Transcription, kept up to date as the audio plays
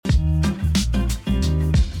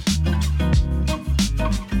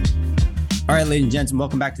All right, ladies and gents, and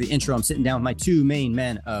welcome back to the intro. I'm sitting down with my two main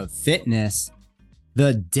men of fitness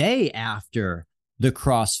the day after the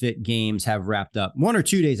CrossFit Games have wrapped up. 1 or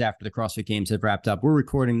 2 days after the CrossFit Games have wrapped up, we're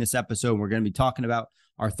recording this episode. We're going to be talking about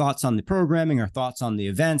our thoughts on the programming, our thoughts on the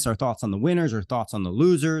events, our thoughts on the winners, our thoughts on the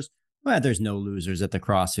losers. Well, there's no losers at the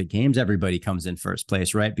CrossFit Games. Everybody comes in first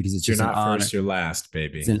place, right? Because it's just you're an not honor. First, you're last,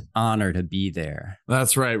 baby. It's an honor to be there.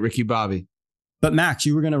 That's right, Ricky Bobby. But Max,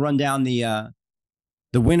 you were going to run down the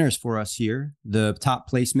winners for us here, the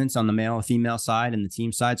top placements on the male and female side and the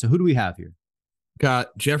team side. So who do we have here?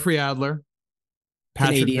 Got Jeffrey Adler,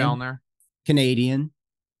 Patrick Vellner, Canadian,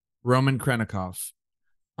 Roman Krenikov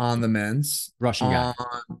on the men's. Russian guy.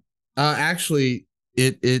 Actually,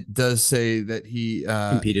 it does say that he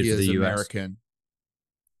competed for the US. American.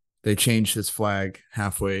 They changed his flag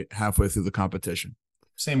halfway through the competition.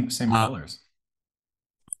 Same colors.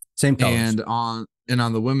 Same colors. And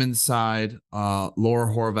on the women's side,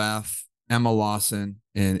 Laura Horvath, Emma Lawson,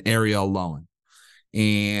 and Ariel Lowen.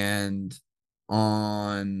 And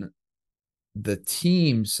on the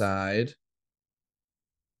team side,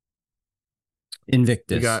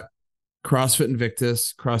 Invictus. we got CrossFit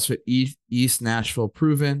Invictus, CrossFit East Nashville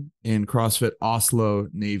Proven, and CrossFit Oslo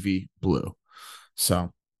Navy Blue.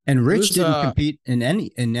 So, and Rich didn't compete in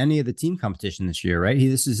any of the team competition this year, right?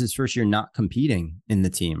 This is his first year not competing in the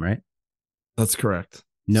team, right? That's correct.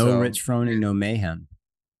 No Rich Froning, no Mayhem.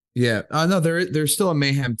 Yeah. No, there's still a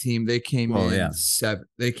Mayhem team. They came in seventh.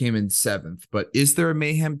 They came in seventh. But is there a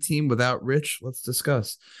Mayhem team without Rich? Let's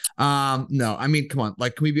discuss. No, I mean, come on.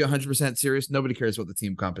 Like, can we be 100% serious? Nobody cares about the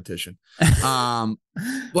team competition. Oh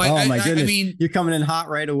my goodness! I mean, you're coming in hot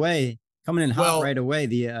right away. Right away.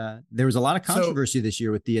 There was a lot of controversy this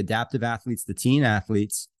year with the adaptive athletes, the teen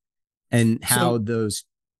athletes, and how those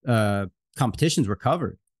competitions were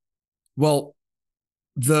covered. Well,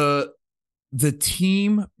 the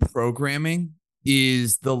team programming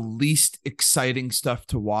is the least exciting stuff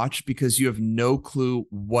to watch because you have no clue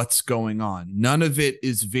what's going on. None of it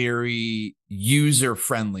is very user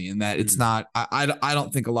friendly in that it's not, I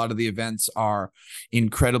don't think a lot of the events are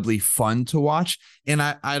incredibly fun to watch. And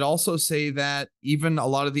I'd also say that even a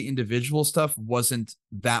lot of the individual stuff wasn't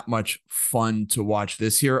that much fun to watch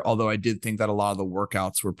this year. Although I did think that a lot of the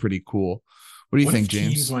workouts were pretty cool. What do you think,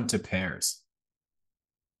 James? Teams went to pairs.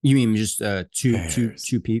 You mean just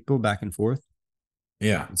two people back and forth?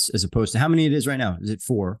 Yeah. As opposed to how many it is right now? Is it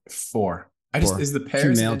four? Four. Is the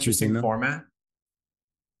pairs an interesting format?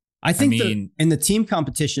 I think in the team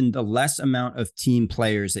competition, the less amount of team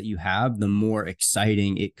players that you have, the more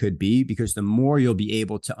exciting it could be because the more you'll be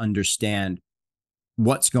able to understand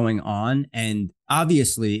what's going on. And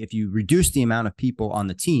obviously, if you reduce the amount of people on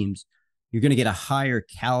the teams, you're going to get a higher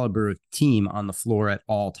caliber of team on the floor at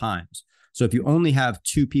all times. So if you only have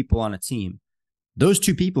two people on a team, those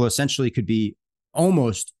two people essentially could be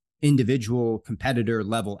almost individual competitor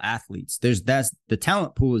level athletes. The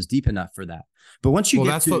talent pool is deep enough for that. But once you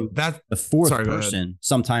get to the fourth person,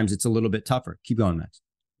 sometimes it's a little bit tougher. Keep going, Max.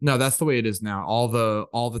 No, that's the way it is now. All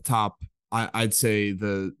the top, I'd say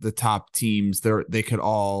the top teams, they could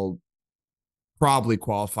all probably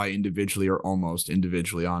qualify individually or almost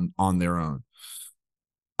individually on their own.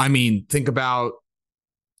 I mean, think about,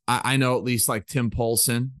 I know at least like Tim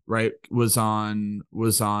Poulsen, right, was on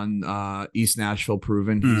East Nashville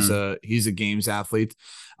Proven. He's a games athlete.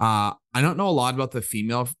 I don't know a lot about the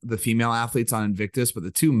female athletes on Invictus, but the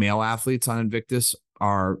two male athletes on Invictus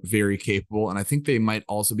are very capable, and I think they might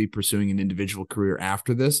also be pursuing an individual career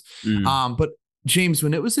after this. But James,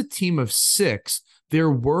 when it was a team of 6, there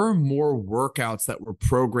were more workouts that were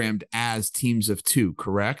programmed as teams of 2,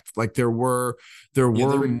 correct? Like there were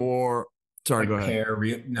more. Sorry, like go ahead.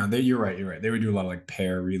 You're right. They would do a lot of like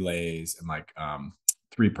pair relays and like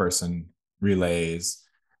 3-person relays.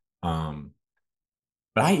 But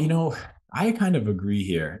I kind of agree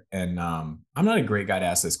here, and I'm not a great guy to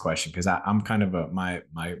ask this question because I'm kind of my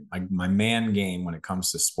man game when it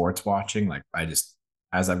comes to sports watching. Like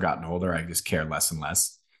as I've gotten older, I just care less and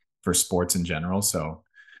less for sports in general. So,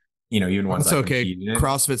 even once it's okay.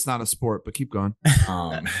 CrossFit's not a sport, but keep going.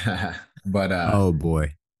 But oh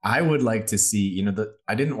boy. I would like to see,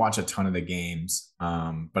 I didn't watch a ton of the games,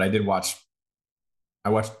 but I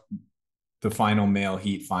watched the final male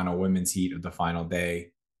heat, final women's heat of the final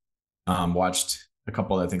day, watched a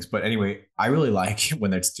couple other things. But anyway, I really like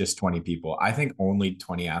when it's just 20 people. I think only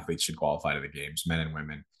 20 athletes should qualify to the games, men and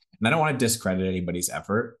women. And I don't want to discredit anybody's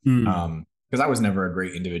effort because I was never a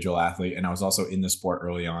great individual athlete. And I was also in the sport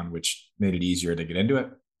early on, which made it easier to get into it.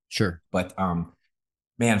 Sure. But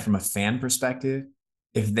man, from a fan perspective,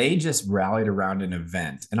 if they just rallied around an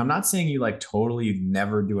event, and I'm not saying you like totally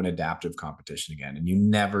never do an adaptive competition again and you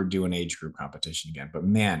never do an age group competition again, but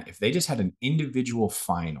man, if they just had an individual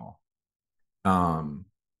final, man,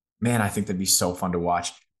 I think that'd be so fun to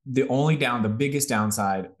watch. The biggest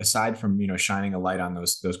downside, aside from, shining a light on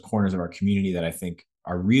those corners of our community that I think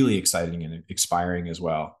are really exciting and expiring as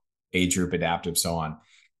well, age group, adaptive, so on,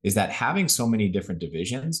 is that having so many different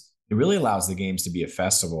divisions, it really allows the games to be a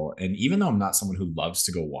festival. And even though I'm not someone who loves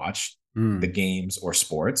to go watch the games or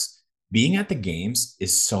sports, being at the games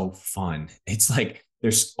is so fun. It's like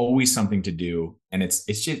there's always something to do, and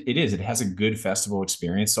it has a good festival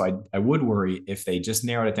experience. So I would worry if they just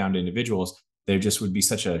narrowed it down to individuals, there just would be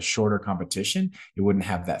such a shorter competition. It wouldn't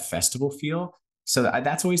have that festival feel. So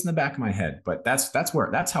that's always in the back of my head. But that's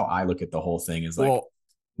how I look at the whole thing, is like,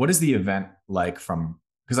 what is the event like from,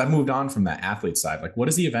 because I've moved on from that athlete side. Like, what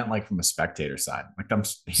is the event like from a spectator side? Like,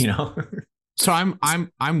 So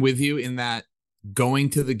I'm with you in that going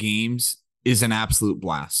to the games is an absolute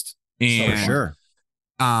blast. And for sure.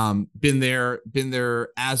 Been there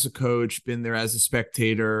as a coach, been there as a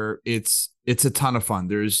spectator. It's a ton of fun.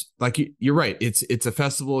 There's, like, you're right. It's a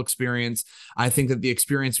festival experience. I think that the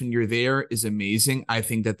experience when you're there is amazing. I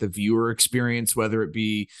think that the viewer experience, whether it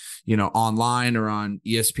be, online or on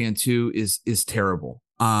ESPN2, is terrible.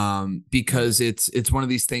 Because it's one of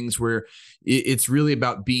these things where it's really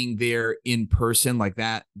about being there in person. Like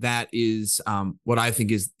that is, what I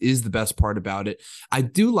think is the best part about it. I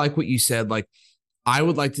do like what you said. Like, I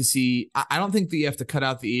would like to see, I don't think that you have to cut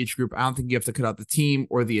out the age group. I don't think you have to cut out the team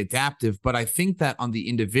or the adaptive, but I think that on the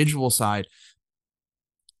individual side,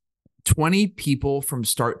 20 people from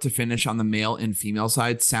start to finish on the male and female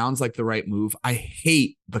side sounds like the right move. I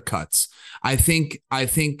hate the cuts. I think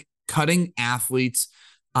cutting athletes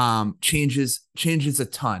changes a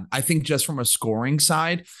ton. I think just from a scoring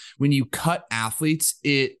side, when you cut athletes,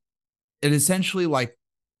 it essentially like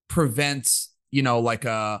prevents,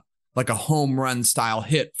 like a home run style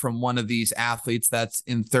hit from one of these athletes that's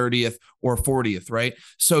in 30th or 40th, right?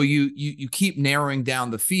 So you keep narrowing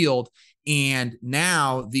down the field, and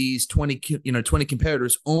now these 20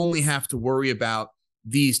 competitors only have to worry about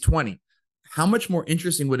these 20. How much more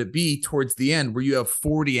interesting would it be towards the end where you have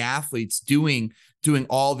 40 athletes doing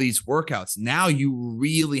all these workouts? Now you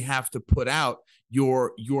really have to put out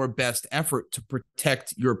your best effort to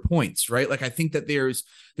protect your points, right? Like, I think that there's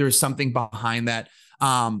something behind that.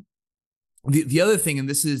 The other thing, and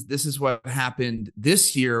this is what happened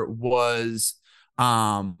this year, was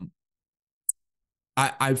I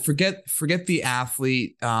forget the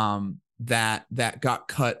athlete that got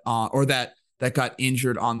cut on, or that got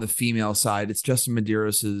injured on the female side. It's Justin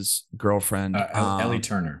Medeiros' girlfriend, Ellie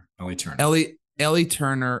Turner. Ellie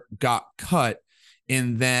Turner got cut,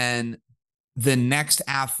 and then the next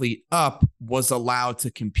athlete up was allowed to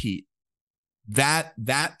compete. That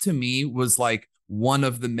to me was like one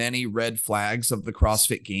of the many red flags of the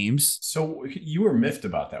CrossFit Games. So you were miffed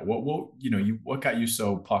about that. What got you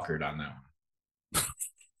so puckered on that one?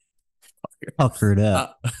 Puckered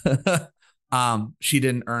up. She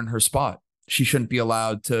didn't earn her spot. She shouldn't be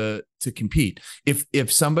allowed to compete. If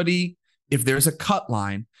there's a cut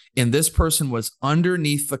line and this person was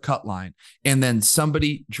underneath the cut line and then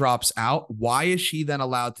somebody drops out, why is she then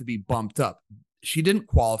allowed to be bumped up? She didn't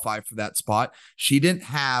qualify for that spot. She didn't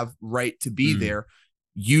have right to be there.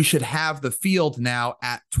 You should have the field now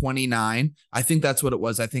at 29. I think that's what it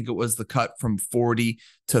was. I think it was the cut from 40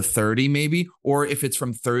 to 30 maybe, or if it's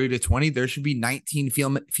from 30 to 20, there should be 19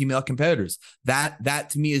 female competitors. That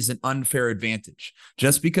to me is an unfair advantage.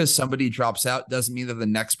 Just because somebody drops out doesn't mean that the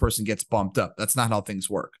next person gets bumped up. That's not how things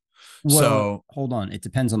work. Well, so hold on. It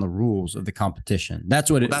depends on the rules of the competition.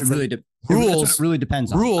 That's what rules. It really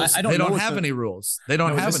depends on. Rules. They don't have any rules. They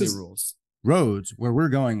don't have any rules. Roads, where we're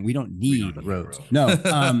going, we don't need roads. No.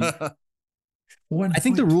 I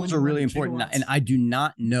think the rules are really important, and I do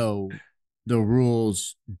not know the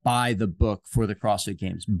rules by the book for the CrossFit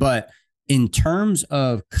Games. But in terms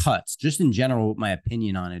of cuts, just in general, what my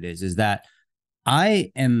opinion on it is that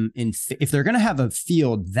I am if they're going to have a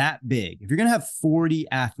field that big, if you're going to have 40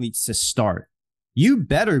 athletes to start, you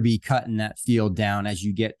better be cutting that field down as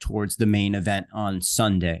you get towards the main event on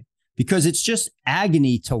Sunday, because it's just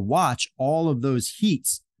agony to watch all of those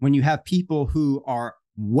heats when you have people who are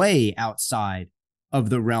way outside of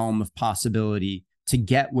the realm of possibility to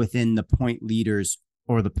get within the point leaders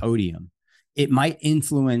or the podium. It might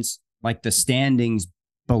influence like the standings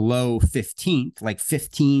below 15th, like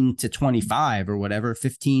 15 to 25 or whatever,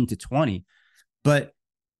 15 to 20. But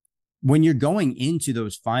when you're going into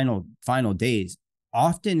those final days,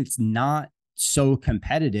 often it's not so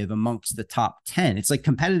competitive amongst the top 10. It's like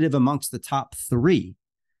competitive amongst the top 3.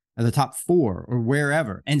 or the top 4 or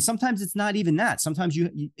wherever. And sometimes it's not even that. Sometimes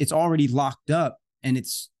it's already locked up and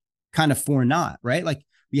it's kind of for naught, right? Like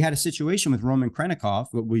we had a situation with Roman Krenikov,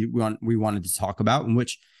 what we wanted to talk about, in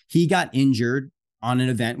which he got injured on an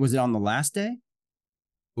event. Was it on the last day?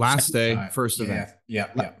 Last day, first event. Yeah.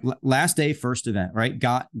 Last day, first event, right?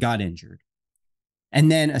 Got injured. And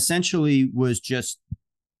then essentially was just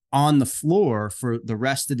on the floor for the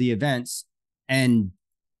rest of the events. And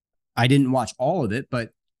I didn't watch all of it,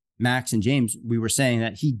 but Max and James, we were saying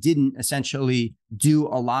that he didn't essentially do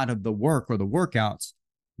a lot of the work or the workouts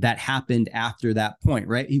that happened after that point,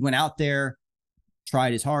 right? He went out there,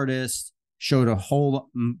 tried his hardest, showed a whole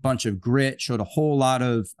bunch of grit, showed a whole lot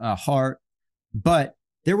of heart, but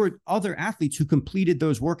there were other athletes who completed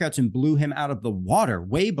those workouts and blew him out of the water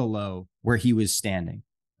way below where he was standing.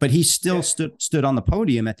 But he still stood on the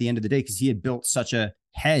podium at the end of the day because he had built such a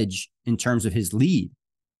hedge in terms of his lead.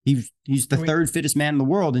 He's the third fittest man in the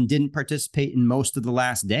world and didn't participate in most of the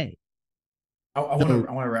last day. I want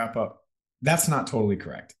to wrap up. That's not totally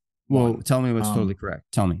correct. Well, tell me what's totally correct.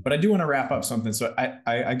 Tell me. But I do want to wrap up something. So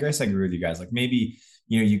I guess I agree with you guys. Like maybe,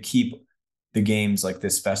 you keep the games like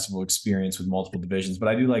this festival experience with multiple divisions, but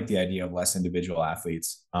I do like the idea of less individual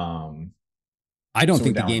athletes. I don't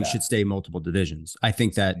think the game should stay multiple divisions. I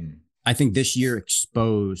think that I think this year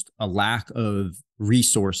exposed a lack of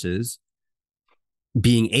resources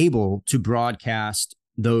being able to broadcast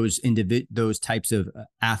those types of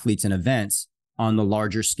athletes and events on the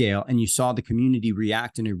larger scale. And you saw the community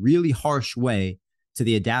react in a really harsh way to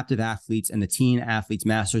the adaptive athletes and the teen athletes,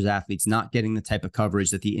 masters athletes, not getting the type of coverage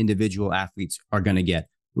that the individual athletes are going to get.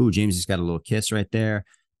 Ooh, James has got a little kiss right there.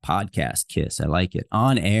 Podcast kiss. I like it.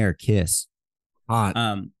 On air kiss. Hot.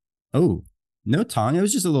 Oh, no tongue. It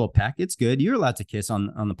was just a little peck. It's good. You're allowed to kiss on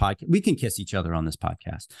the podcast. We can kiss each other on this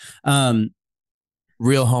podcast.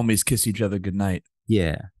 Real homies kiss each other goodnight.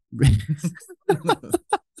 Yeah.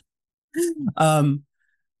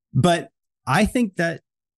 But I think that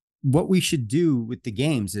what we should do with the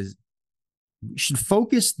games is we should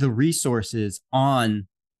focus the resources on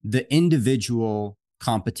the individual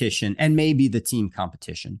competition and maybe the team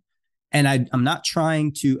competition. And I'm not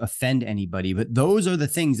trying to offend anybody, but those are the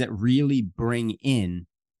things that really bring in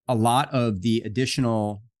a lot of the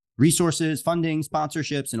additional resources, funding,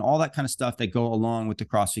 sponsorships, and all that kind of stuff that go along with the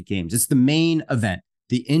CrossFit Games. It's the main event.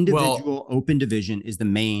 The individual open division is the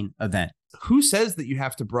main event. Who says that you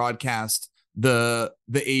have to broadcast the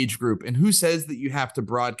age group, and who says that you have to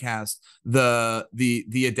broadcast the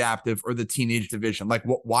adaptive or the teenage division? Like,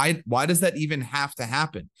 why does that even have to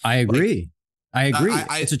happen? I agree.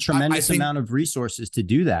 It's a tremendous amount of resources to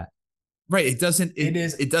do that. Right. It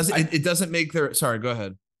doesn't make their, sorry, go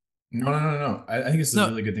ahead. No. I think it's a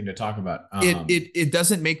really good thing to talk about. It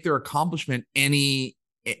doesn't make their accomplishment any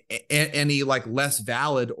like less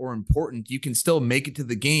valid or important. You can still make it to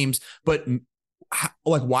the games, but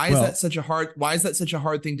like, why is that such a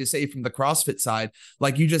hard thing to say from the CrossFit side?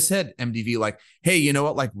 Like you just said, MDV, like, hey, you know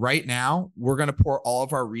what? Like right now we're going to pour all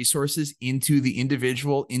of our resources into the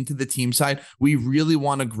individual, into the team side. We really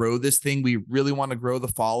want to grow this thing. We really want to grow the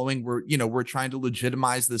following. We're trying to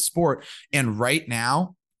legitimize this sport. And right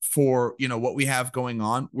now, for what we have going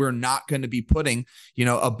on, we're not going to be putting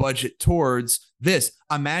a budget towards this.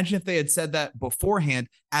 Imagine if they had said that beforehand,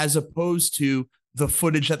 as opposed to the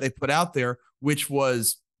footage that they put out there, which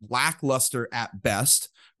was lackluster at best,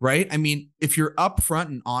 right? I mean, if you're upfront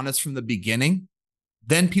and honest from the beginning,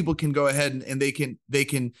 then people can go ahead and they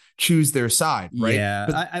can choose their side, right?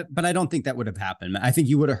 Yeah, but I don't think that would have happened. I think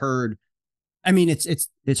you would have heard. I mean,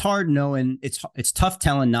 it's hard knowing. It's tough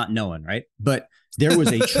telling, not knowing, right? But there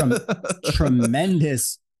was a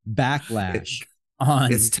tremendous backlash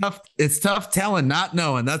on. It's tough telling, not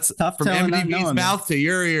knowing. That's tough from MDV's mouth to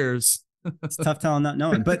your ears. It's tough telling, not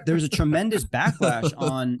knowing. But there's a tremendous backlash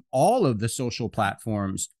on all of the social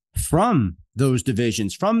platforms from those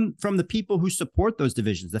divisions, from the people who support those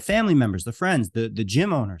divisions, the family members, the friends, the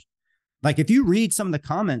gym owners. Like if you read some of the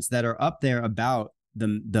comments that are up there about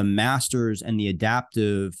the masters and the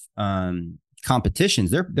adaptive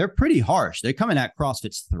competitions, they're pretty harsh. They're coming at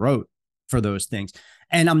CrossFit's throat for those things.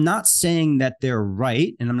 And I'm not saying that they're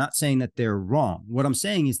right, and I'm not saying that they're wrong. What I'm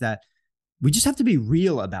saying is that we just have to be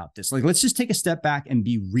real about this. Like, let's just take a step back and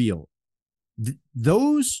be real.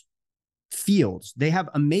 Those fields, they have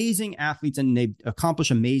amazing athletes and they accomplish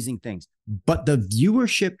amazing things, but the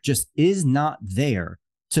viewership just is not there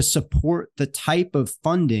to support the type of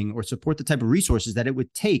funding or support the type of resources that it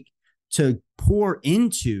would take to pour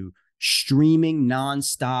into streaming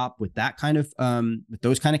nonstop with that kind of with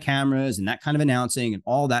those kind of cameras and that kind of announcing and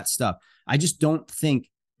all that stuff. I just don't think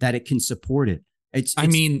that it can support it.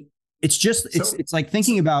 it's like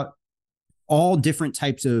thinking about all different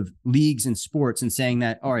types of leagues and sports and saying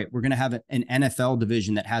that, all right, we're going to have an NFL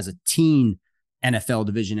division that has a teen NFL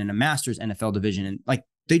division and a Masters NFL division. And like,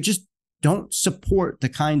 they just don't support the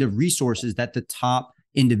kind of resources that the top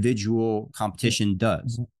individual competition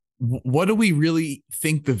does. What do we really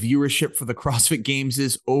think the viewership for the CrossFit Games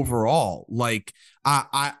is overall? Like,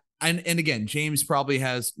 and again, James probably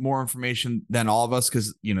has more information than all of us,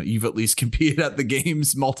 because, you know, you've at least competed at the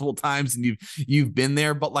games multiple times and you've been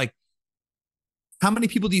there. But like, how many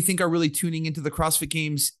people do you think are really tuning into the CrossFit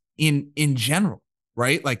Games in general?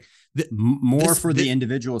 Right? Like more for the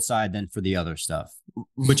individual side than for the other stuff,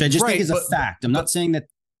 which I just think is a fact. I'm not saying that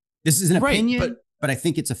this is an opinion, but I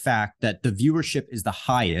think it's a fact that the viewership is the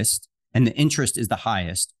highest and the interest is the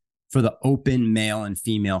highest for the open male and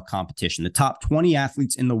female competition. The top 20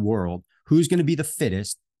 athletes in the world, who's going to be the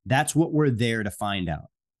fittest, that's what we're there to find out.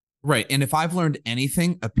 Right. And if I've learned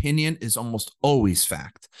anything, opinion is almost always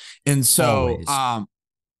fact. And so,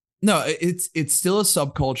 no, it's still a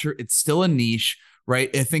subculture. It's still a niche,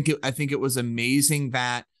 right? I think it was amazing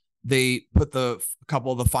that they put a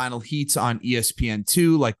couple of the final heats on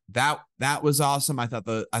ESPN2. Like that was awesome. I thought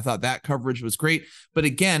that coverage was great. But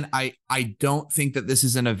again, I don't think that this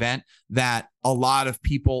is an event that a lot of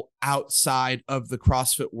people outside of the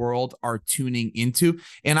CrossFit world are tuning into.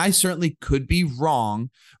 And I certainly could be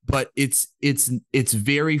wrong, but it's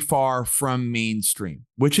very far from mainstream,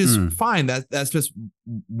 which is fine. That's just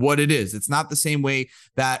what it is. It's not the same way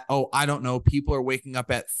that, I don't know, people are waking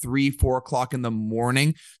up at 3-4 o'clock in the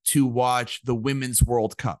morning to watch the Women's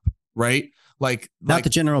World Cup, right? Like not the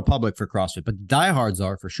general public for CrossFit, but diehards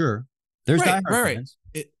are for sure. There's diehard fans.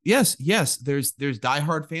 Yes. There's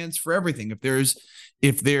diehard fans for everything.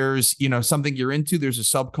 If there's, you know, something you're into, there's a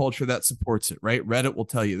subculture that supports it, right? Reddit will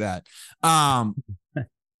tell you that.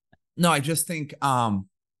 No, I just think, last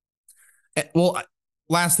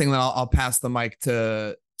thing, then I'll pass the mic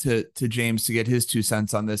to James to get his 2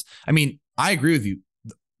 cents on this. I mean, I agree with you.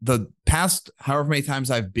 The past however many times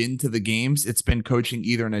I've been to the games, it's been coaching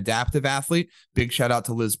either an adaptive athlete, big shout out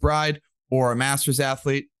to Liz Bride, or a Masters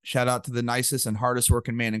athlete. Shout out to the nicest and hardest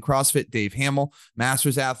working man in CrossFit, Dave Hamill,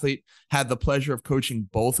 Masters athlete. Had the pleasure of coaching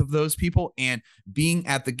both of those people and being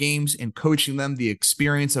at the games and coaching them, the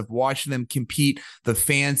experience of watching them compete, the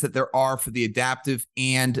fans that there are for the adaptive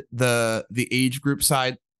and the age group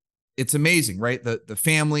side. It's amazing, right? The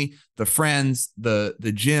family, the friends,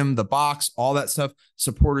 the gym, the box, all that stuff.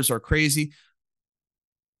 Supporters are crazy.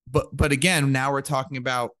 But again, now we're talking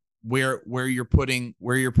about where you're putting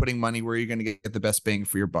money, where you're going to get the best bang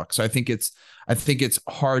for your buck. So I think it's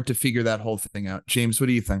hard to figure that whole thing out. James, what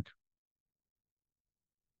do you think?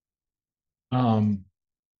 I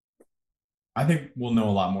think we'll know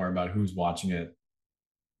a lot more about who's watching it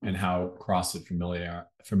and how CrossFit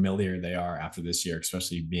familiar they are after this year,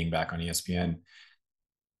 especially being back on ESPN.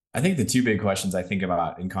 I think the 2 big questions I think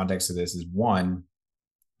about in context of this is, one,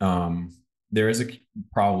 there is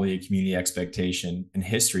probably a community expectation and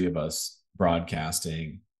history of us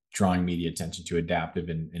broadcasting, drawing media attention to adaptive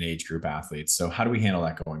and age group athletes. So how do we handle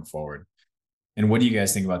that going forward? And what do you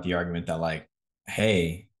guys think about the argument that, like,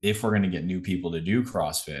 hey, if we're going to get new people to do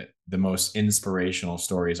CrossFit, the most inspirational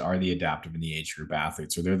stories are the adaptive and the age group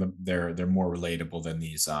athletes, or they're more relatable than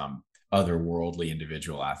these otherworldly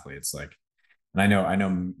individual athletes? Like, and I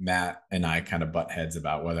know Matt and I kind of butt heads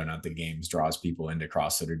about whether or not the games draws people into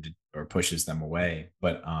CrossFit or pushes them away.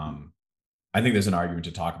 But I think there's an argument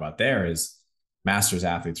to talk about there is Masters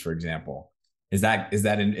athletes, for example. Is that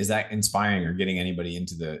inspiring or getting anybody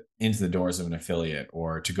into the doors of an affiliate,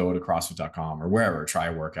 or to go to CrossFit.com or wherever, try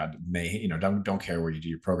a workout? Don't care where you do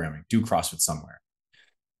your programming, do CrossFit somewhere.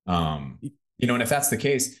 And if that's the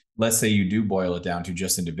case, let's say you do boil it down to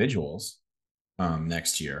just individuals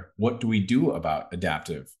next year. What do we do about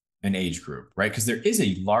adaptive and age group, right? Because there is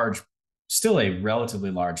still a relatively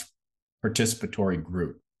large participatory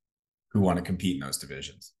group who want to compete in those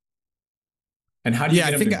divisions. And how do you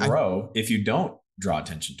get them to grow if you don't draw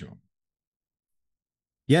attention to them?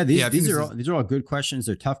 Yeah, these are all good questions.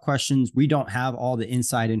 They're tough questions. We don't have all the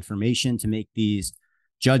inside information to make these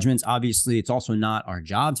judgments. Obviously, it's also not our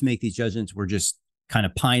job to make these judgments. We're just kind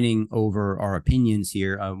of pining over our opinions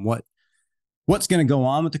here on what's going to go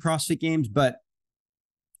on with the CrossFit Games. But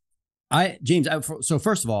so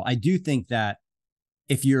first of all, I do think that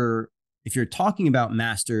if you're talking about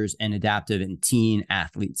Masters and adaptive and teen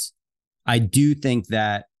athletes, I do think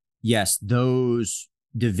that, yes, those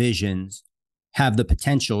divisions have the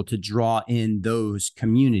potential to draw in those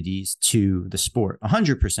communities to the sport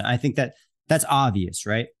 100%. I think that's obvious,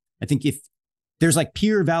 right? I think if there's like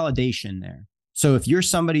peer validation there. So if you're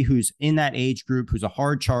somebody who's in that age group, who's a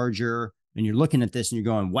hard charger, and you're looking at this and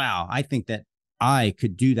you're going, wow, I think that I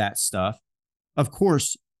could do that stuff. Of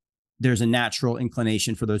course, there's a natural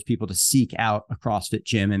inclination for those people to seek out a CrossFit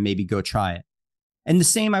gym and maybe go try it. And the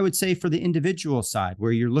same, I would say, for the individual side,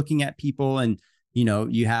 where you're looking at people and,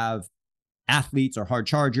 you have athletes or hard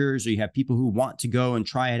chargers, or you have people who want to go and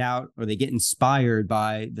try it out, or they get inspired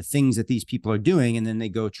by the things that these people are doing, and then they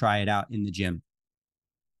go try it out in the gym.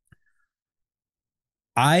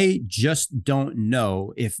 I just don't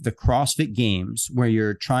know if the CrossFit Games, where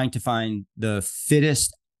you're trying to find the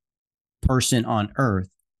fittest person on earth,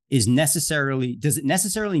 does it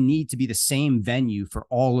necessarily need to be the same venue for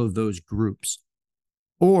all of those groups?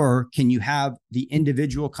 Or can you have the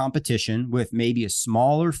individual competition with maybe a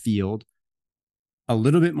smaller field, a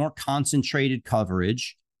little bit more concentrated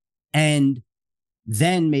coverage, and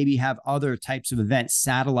then maybe have other types of events,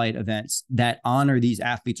 satellite events that honor these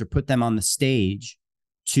athletes or put them on the stage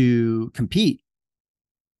to compete?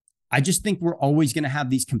 I just think we're always going to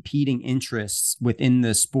have these competing interests within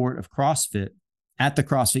the sport of CrossFit at the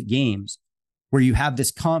CrossFit Games, where you have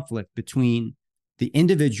this conflict between the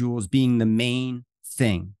individuals being the main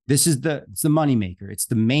thing. It's the moneymaker. It's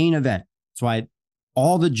the main event. That's why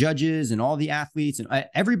all the judges and all the athletes and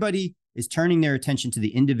everybody is turning their attention to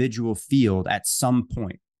the individual field at some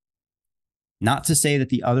point. Not to say that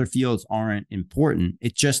the other fields aren't important.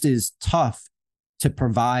 It just is tough to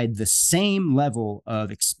provide the same level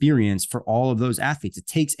of experience for all of those athletes. It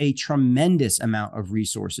takes a tremendous amount of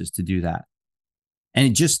resources to do that. And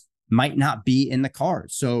it just might not be in the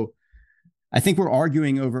cards. So I think we're I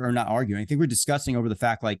think we're discussing over the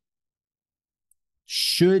fact, like,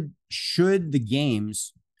 should the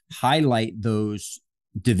games highlight those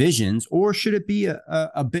divisions, or should it be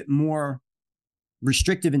a bit more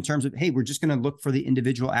restrictive in terms of, hey, we're just going to look for the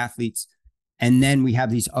individual athletes, and then we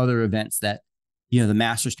have these other events that, the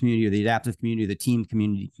masters community or the adaptive community, the team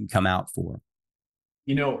community can come out for?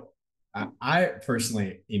 I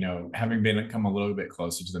personally, having come a little bit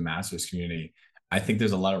closer to the masters community, I think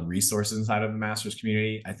there's a lot of resources inside of the masters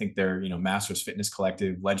community. I think they're, Masters Fitness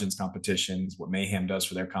Collective, Legends competitions, what Mayhem does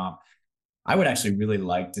for their comp. I would actually really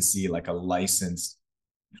like to see like a licensed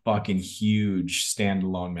fucking huge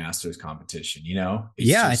standalone masters competition,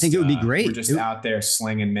 I think it would be great. We're just out there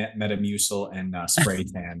slinging Metamucil and spray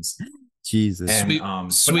tans. Jesus.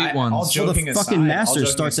 And, sweet ones. All joking the fucking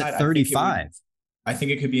masters starts at 35. I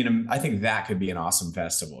think that could be an awesome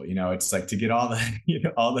festival. It's like to get all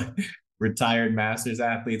the, all the retired masters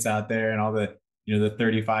athletes out there, and all the, the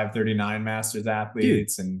 35, 39 masters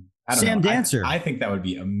athletes. Dude, and I don't know. Sam Dancer. I think that would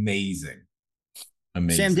be amazing.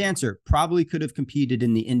 Sam Dancer probably could have competed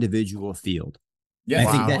in the individual field. Yeah,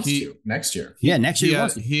 I think that's next year. Next year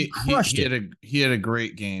he had a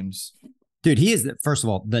great games. Dude, he is, first of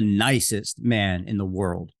all, the nicest man in the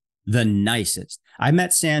world. The nicest. I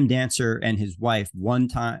met Sam Dancer and his wife one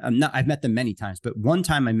time. I've met them many times, but one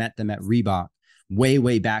time I met them at Reebok way,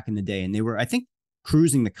 way back in the day. And they were, I think,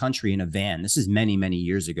 cruising the country in a van. This is many, many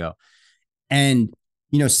years ago. And,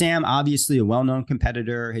 Sam, obviously a well-known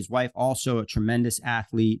competitor. His wife, also a tremendous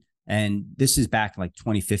athlete. And this is back like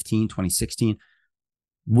 2015, 2016.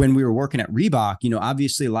 When we were working at Reebok,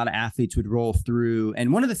 obviously a lot of athletes would roll through.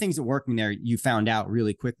 And one of the things that working there, you found out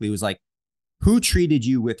really quickly was like, who treated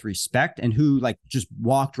you with respect and who like just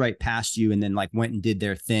walked right past you and then like went and did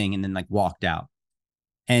their thing and then like walked out.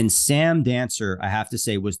 And Sam Dancer, I have to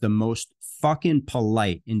say, was the most fucking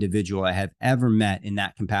polite individual I have ever met in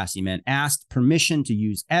that capacity, man. Asked permission to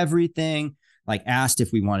use everything, like asked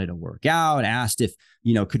if we wanted to work out, asked if,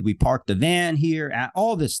 could we park the van here,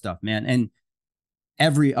 all this stuff, man. And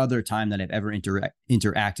every other time that I've ever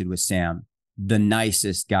interacted with Sam, the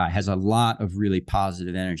nicest guy, has a lot of really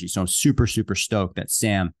positive energy. So I'm super, super stoked that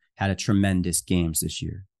Sam had a tremendous games this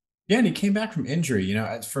year. Yeah, and he came back from injury.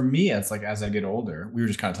 For me, it's like as I get older, we were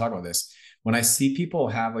just kind of talking about this. When I see people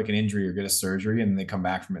have like an injury or get a surgery and they come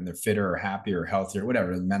back from it and they're fitter or happier or healthier,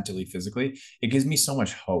 whatever, mentally, physically, it gives me so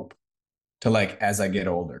much hope to like as I get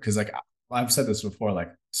older. Because like I've said this before,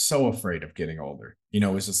 like so afraid of getting older.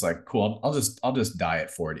 It's just like, cool, I'll just die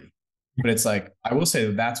at 40. But it's like, I will say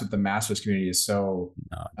that's what the masters community is so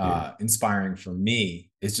inspiring for me.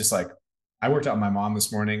 It's just like, I worked out with my mom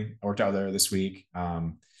this morning. I worked out with her this week.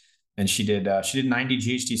 And she did 90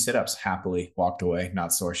 GHD sit-ups, happily walked away,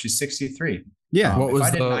 not sore. She's 63. Yeah. If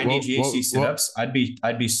I did 90 GHD sit-ups, I'd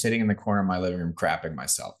be sitting in the corner of my living room crapping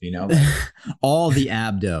myself, like, all the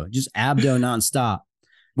just abdo nonstop.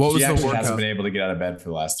 What was she the actually workout? hasn't been able to get out of bed for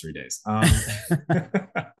the last 3 days.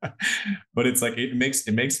 But it's like it makes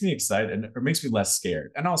me excited, and it makes me less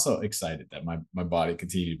scared, and also excited that my body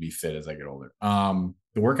continues to be fit as I get older.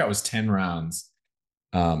 The workout was 10 rounds.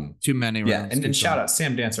 Too many rounds. Yeah, and shout out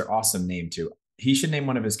Sam Dancer, awesome name too. He should name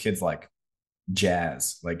one of his kids like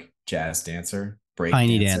Jazz dancer, break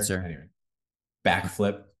Tiny dancer. Anyway,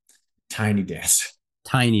 backflip, tiny dancer.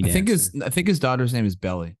 Tiny dancer. I think his daughter's name is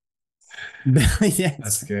Belly. Belly dancer.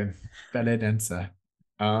 That's good. Belly dancer.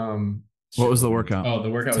 What was the workout? Oh, the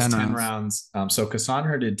workout was 10 rounds. So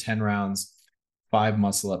Cassandra did 10 rounds, 5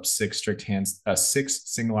 muscle ups, 6 strict hands, 6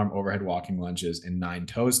 single arm overhead walking lunges, and 9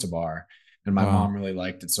 toes to bar. And my mom really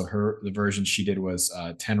liked it. So the version she did was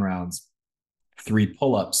 10 rounds, 3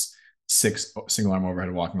 pull-ups, 6 single arm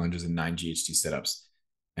overhead walking lunges, and 9 GHD sit-ups.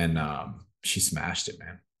 And she smashed it,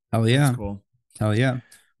 man. Oh yeah. That's cool. Hell yeah.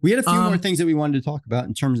 We had a few more things that we wanted to talk about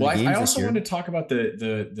in terms of the games. I also wanted to talk about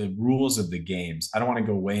the rules of the games. I don't want to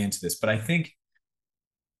go way into this, but I think,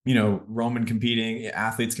 Roman competing,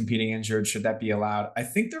 athletes competing injured, should that be allowed? I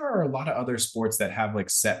think there are a lot of other sports that have like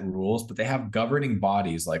set rules, but they have governing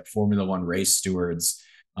bodies like Formula One race stewards.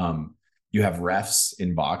 You have refs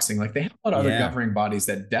in boxing. Like they have a lot of other governing bodies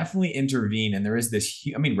that definitely intervene. And there is this,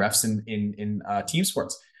 refs in team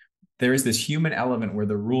sports. There is this human element where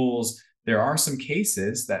the rules, there are some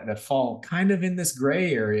cases that fall kind of in this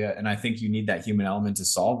gray area. And I think you need that human element to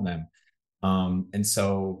solve them. And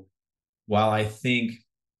so while I think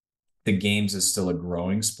the games is still a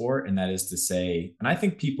growing sport, and that is to say, and I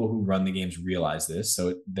think people who run the games realize this,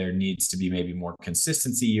 so there needs to be maybe more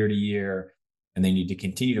consistency year to year, and they need to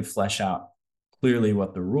continue to flesh out clearly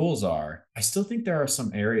what the rules are. I still think there are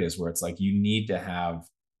some areas where it's like you need to have,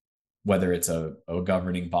 whether it's a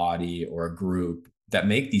governing body or a group that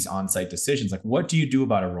make these on-site decisions. Like, what do you do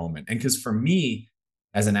about a Roman? And because for me,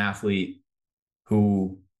 as an athlete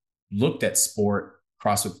who looked at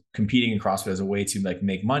CrossFit, competing in CrossFit as a way to like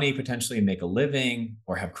make money, potentially make a living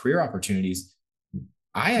or have career opportunities,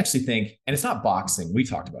 I actually think, and it's not boxing, we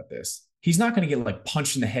talked about this, he's not going to get like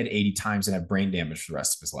punched in the head 80 times and have brain damage for the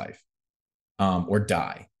rest of his life, or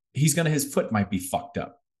die. His foot might be fucked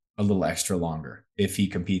up a little extra longer if he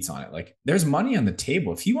competes on it. Like there's money on the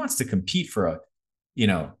table. If he wants to compete for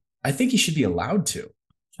I think he should be allowed to.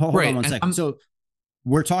 Hold on one second. So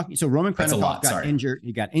we're talking. So Roman Krennikov got injured.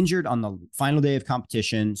 He got injured on the final day of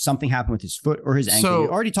competition. Something happened with his foot or his ankle. So, we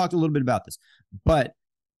already talked a little bit about this, but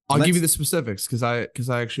I'll give you the specifics because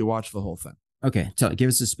I actually watched the whole thing. Okay, so give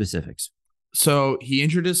us the specifics. So he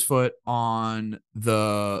injured his foot on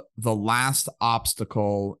the last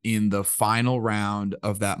obstacle in the final round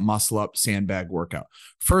of that muscle up sandbag workout.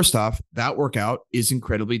 First off, that workout is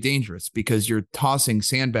incredibly dangerous because you're tossing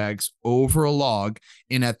sandbags over a log.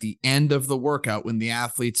 And at the end of the workout, when the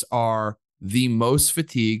athletes are the most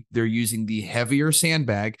fatigued, they're using the heavier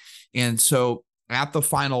sandbag. And so at the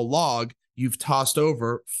final log, you've tossed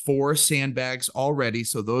over 4 sandbags already.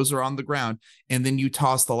 So those are on the ground. And then you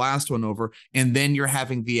toss the last one over. And then you're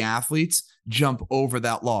having the athletes jump over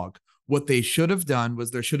that log. What they should have done was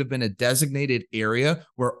there should have been a designated area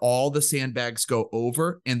where all the sandbags go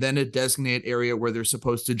over, and then a designated area where they're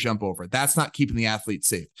supposed to jump over. That's not keeping the athletes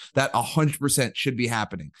safe. That 100% should be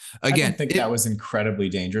happening. Again, I think that was incredibly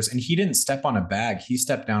dangerous. And he didn't step on a bag. He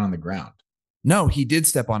stepped down on the ground. No, he did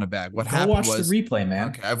step on a bag. What happened was... watch the replay, man.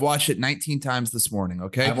 Okay, I've watched it 19 times this morning,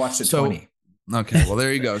 okay? I've watched it 20. Okay, well,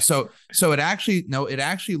 there you go. So it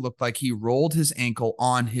actually looked like he rolled his ankle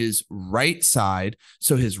on his right side.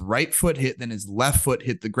 So his right foot hit, then his left foot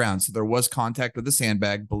hit the ground. So there was contact with the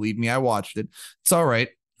sandbag. Believe me, I watched it. It's all right.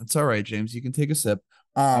 It's all right, James. You can take a sip.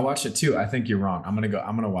 I watched it too. I think you're wrong. I'm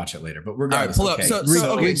gonna watch it later. But regardless,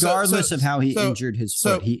 right, regardless of how he injured his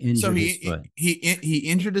foot, he injured his foot. He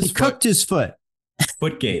injured his foot. He cooked his foot.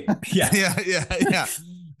 Footgate. Yeah.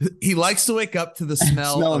 He likes to wake up to the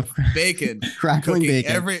smell of bacon, crackling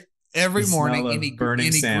bacon every morning, and he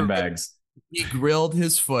burning sandbags. He grilled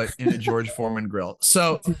his foot in a George Foreman grill.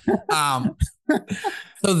 So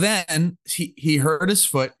then he hurt his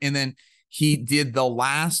foot, and then he did the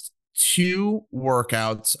last 2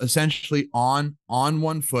 workouts essentially on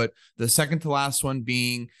one foot. The second to last one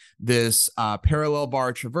being this parallel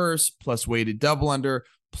bar traverse plus weighted double under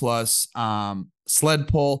plus sled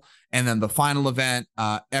pull, and then the final event,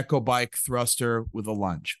 echo bike thruster with a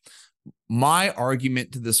lunge. My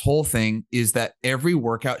argument to this whole thing is that every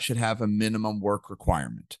workout should have a minimum work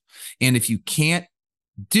requirement. And if you can't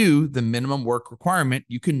do the minimum work requirement,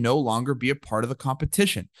 you can no longer be a part of the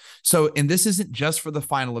competition. So, and this isn't just for the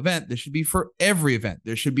final event. This should be for every event.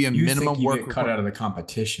 There should be a minimum work cut out of the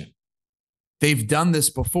competition. They've done this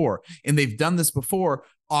before, and they've done this before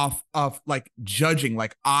off of like judging,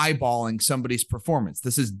 like eyeballing somebody's performance.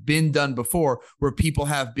 This has been done before where people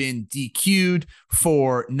have been DQ'd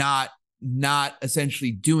for not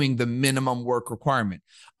essentially doing the minimum work requirement.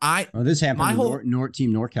 This happened to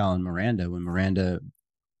Team NorCal and Miranda when Miranda,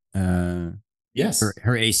 yes,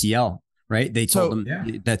 her ACL, right? They told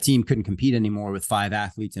them that team couldn't compete anymore with 5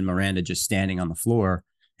 athletes and Miranda just standing on the floor,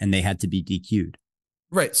 and they had to be DQ'd.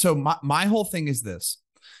 Right. So my whole thing is this.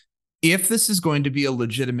 If this is going to be a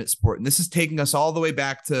legitimate sport, and this is taking us all the way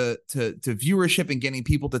back to viewership and getting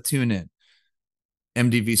people to tune in,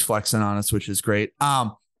 MDV's flexing on us, which is great.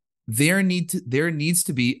 There needs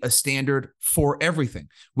to be a standard for everything.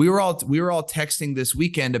 We were all texting this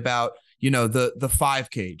weekend about, the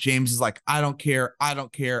 5K. James is like, I don't care.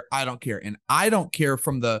 And I don't care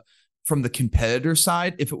from the competitor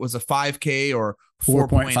side if it was a 5K or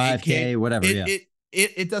 4.5K, whatever.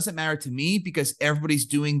 It doesn't matter to me because everybody's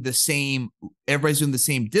doing the same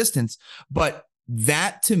distance. But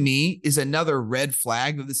that to me is another red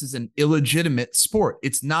flag that this is an illegitimate sport.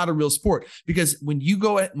 It's not a real sport, because when you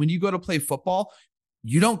go to play football,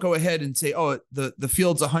 you don't go ahead and say, oh, the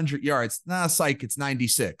field's 100 yards. Nah, psych, it's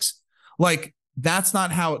 96. Like, that's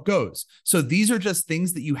not how it goes. So these are just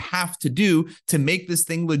things that you have to do to make this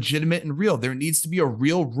thing legitimate and real. There needs to be a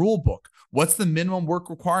real rule book. What's the minimum work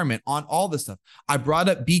requirement on all this stuff? I brought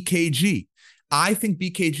up BKG. I think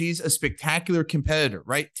BKG is a spectacular competitor,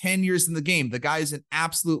 right? 10 years in the game. The guy is an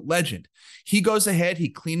absolute legend. He goes ahead, he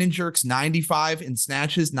clean and jerks 95 and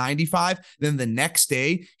snatches 95. Then the next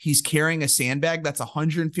day, he's carrying a sandbag that's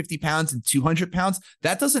 150 pounds and 200 pounds.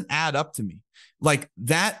 That doesn't add up to me. Like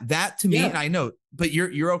that to me, and I know, but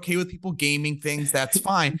you're okay with people gaming things. That's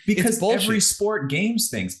fine. Because every sport games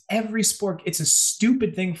things. Every sport, it's a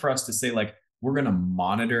stupid thing for us to say, like, we're going to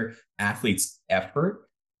monitor athletes' effort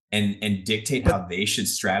and dictate how they should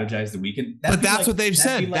strategize the weekend. But that's what they've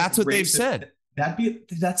said. That's what they've said. But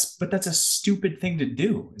that's a stupid thing to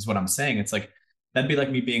do, is what I'm saying. It's like, that'd be like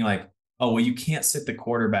me being like, oh, well, you can't sit the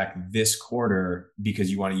quarterback this quarter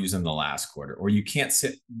because you want to use them the last quarter, or you can't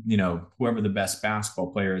sit, whoever the best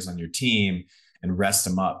basketball player is on your team and rest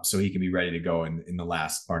him up so he can be ready to go in the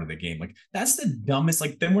last part of the game. Like, that's the dumbest.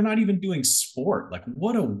 Like, then we're not even doing sport. Like,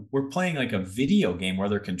 we're playing like a video game where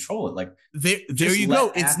they're control it. Like, there you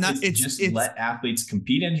go. It's let athletes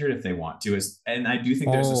compete injured if they want to. And I do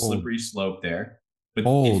think there's a slippery slope there. But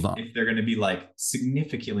if they're going to be like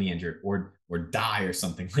significantly injured or die or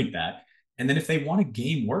something like that, and then if they want to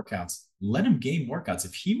game workouts, let him game workouts.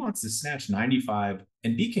 If he wants to snatch 95,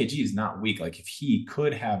 and BKG is not weak, like if he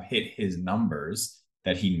could have hit his numbers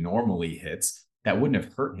that he normally hits, that wouldn't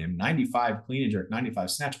have hurt him. 95 clean and jerk, 95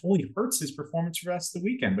 snatch only hurts his performance for the rest of the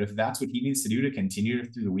weekend. But if that's what he needs to do to continue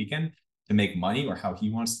through the weekend to make money, or how he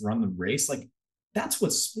wants to run the race, like, that's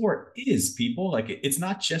what sport is, people. Like, it's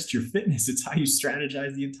not just your fitness, it's how you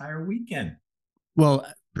strategize the entire weekend. Well,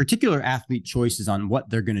 particular athlete choices on what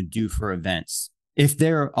they're going to do for events. If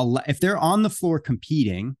they're on the floor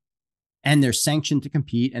competing and they're sanctioned to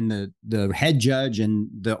compete, and the head judge and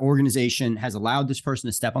the organization has allowed this person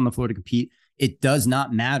to step on the floor to compete, it does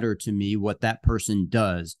not matter to me what that person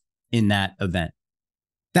does in that event.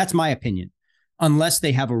 That's my opinion. Unless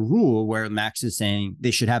they have a rule where Max is saying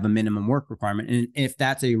they should have a minimum work requirement. And if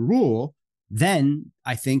that's a rule, then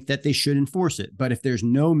I think that they should enforce it. But if there's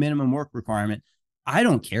no minimum work requirement, I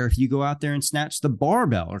don't care if you go out there and snatch the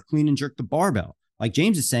barbell or clean and jerk the barbell. Like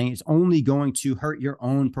James is saying, it's only going to hurt your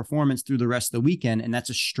own performance through the rest of the weekend, and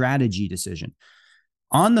that's a strategy decision.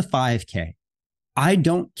 On the 5K, I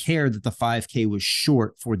don't care that the 5K was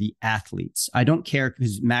short for the athletes. I don't care,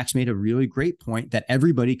 because Max made a really great point that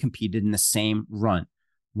everybody competed in the same run.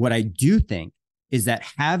 What I do think is that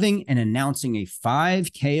having and announcing a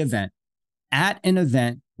 5K event at an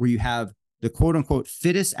event where you have the quote unquote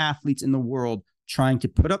fittest athletes in the world trying to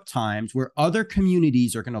put up times where other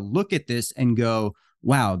communities are going to look at this and go,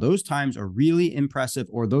 wow, those times are really impressive,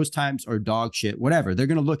 or those times are dog shit, whatever. They're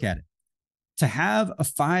going to look at it. To have a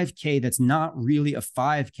 5K that's not really a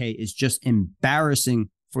 5K is just embarrassing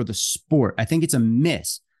for the sport. I think it's a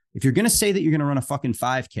miss. If you're going to say that you're going to run a fucking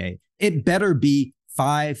 5K, it better be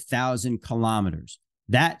 5,000 kilometers.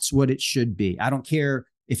 That's what it should be. I don't care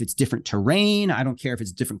if it's different terrain. I don't care if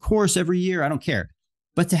it's a different course every year. I don't care.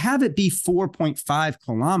 But to have it be 4.5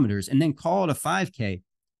 kilometers and then call it a 5K,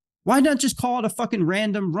 why not just call it a fucking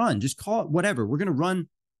random run? Just call it whatever. We're going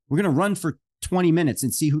to run for 20 minutes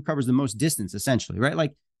and see who covers the most distance, essentially, right?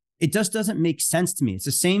 Like, it just doesn't make sense to me. It's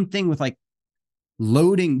the same thing with like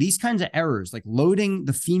loading these kinds of errors, like loading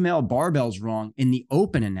the female barbells wrong in the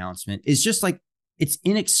open announcement is just like, it's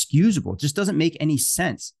inexcusable. It just doesn't make any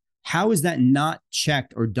sense. How is that not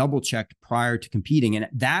checked or double checked prior to competing? And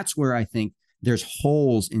that's where I think there's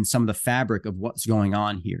holes in some of the fabric of what's going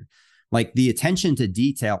on here. Like the attention to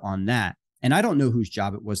detail on that. And I don't know whose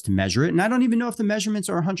job it was to measure it. And I don't even know if the measurements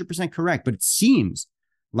are 100% correct, but it seems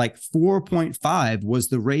like 4.5 was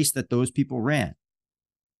the race that those people ran.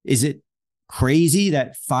 Is it crazy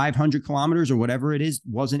that 500 kilometers or whatever it is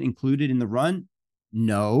wasn't included in the run?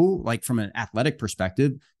 No. Like from an athletic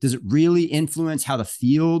perspective, does it really influence how the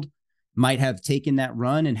field might have taken that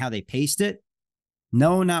run and how they paced it?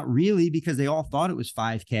 No, not really, because they all thought it was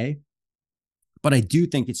 5K. But I do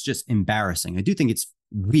think it's just embarrassing. I do think it's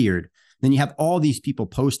weird. Then you have all these people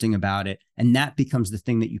posting about it, and that becomes the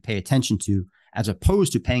thing that you pay attention to, as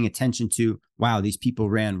opposed to paying attention to, wow, these people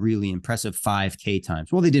ran really impressive 5K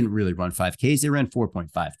times. Well, they didn't really run 5Ks. They ran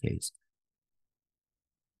 4.5Ks.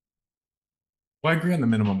 Well, I agree on the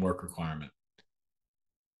minimum work requirement.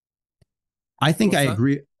 I think I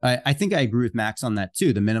agree. I think I agree with Max on that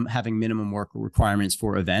too. The having minimum work requirements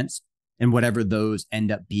for events, and whatever those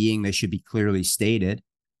end up being, they should be clearly stated.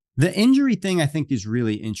 The injury thing I think is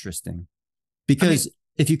really interesting, because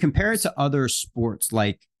if you compare it to other sports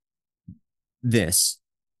like this,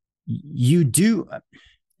 you do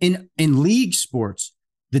in league sports,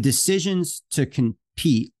 the decisions to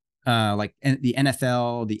compete, like the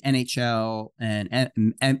NFL, the NHL, and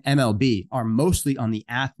MLB are mostly on the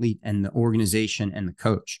athlete and the organization and the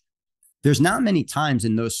coach. There's not many times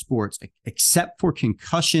in those sports, except for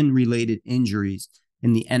concussion-related injuries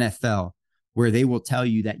in the NFL, where they will tell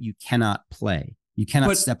you that you cannot play. You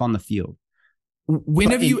cannot step on the field.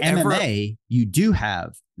 When have you ever... MMA, you do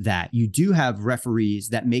have that. You do have referees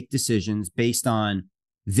that make decisions based on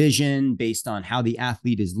vision, based on how the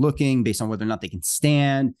athlete is looking, based on whether or not they can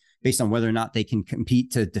stand, based on whether or not they can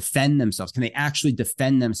compete to defend themselves. Can they actually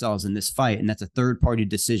defend themselves in this fight? And that's a third-party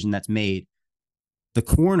decision that's made. The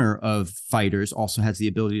corner of fighters also has the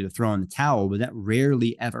ability to throw in the towel, but that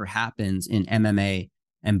rarely ever happens in MMA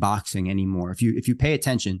and boxing anymore. If you pay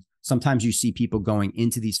attention, sometimes you see people going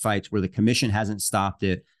into these fights where the commission hasn't stopped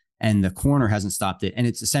it and the corner hasn't stopped it. And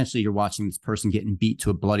it's essentially you're watching this person getting beat to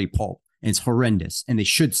a bloody pulp, and it's horrendous, and they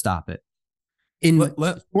should stop it. In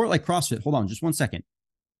a sport like CrossFit, hold on just one second.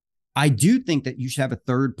 I do think that you should have a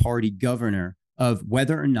third-party governor of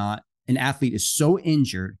whether or not an athlete is so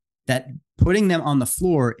injured that putting them on the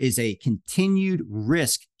floor is a continued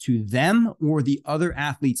risk to them or the other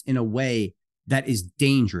athletes in a way that is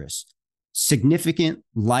dangerous, significant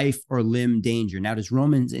life or limb danger. Now, does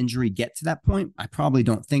Roman's injury get to that point? I probably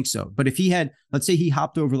don't think so. But if he had, let's say he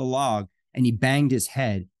hopped over the log and he banged his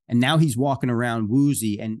head, and now he's walking around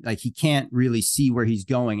woozy and like he can't really see where he's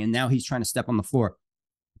going, and now he's trying to step on the floor,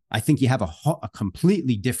 I think you have a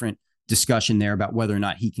completely different discussion there about whether or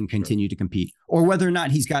not he can continue to compete, or whether or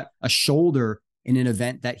not he's got a shoulder in an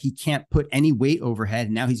event that he can't put any weight overhead.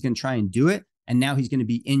 And now he's going to try and do it. And now he's going to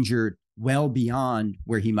be injured well beyond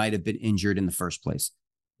where he might have been injured in the first place.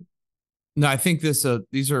 No, I think these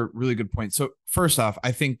are really good points. So first off,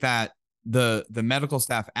 I think that the medical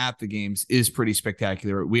staff at the games is pretty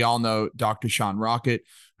spectacular. We all know Dr. Sean Rocket,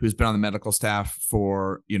 who's been on the medical staff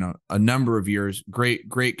for, a number of years.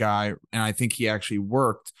 Great guy. And I think he actually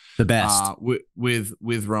worked the best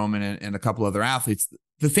with Roman and a couple other athletes.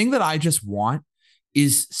 The thing that I just want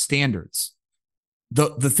is standards.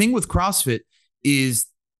 The thing with CrossFit is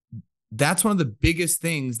that's one of the biggest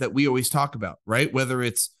things that we always talk about, right? Whether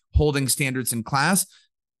it's holding standards in class,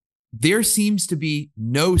 there seems to be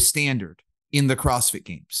no standard in the CrossFit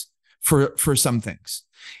games for some things.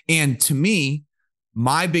 And to me,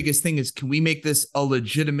 my biggest thing is, can we make this a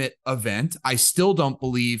legitimate event? I still don't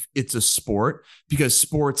believe it's a sport, because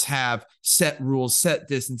sports have set rules, set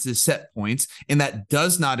distances, set points, and that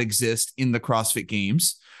does not exist in the CrossFit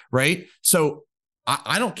games, right? So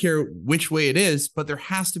I don't care which way it is, but there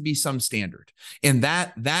has to be some standard. And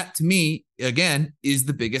that to me, again, is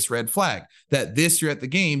the biggest red flag, that this year at the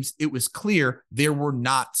games, it was clear there were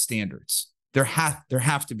not standards. There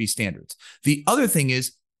have to be standards. The other thing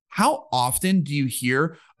is, how often do you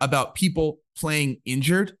hear about people playing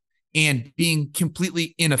injured and being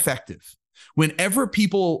completely ineffective? Whenever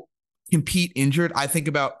people compete injured, I think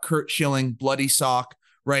about Kurt Schilling, bloody sock,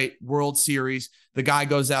 right? World Series. The guy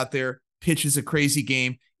goes out there, pitches a crazy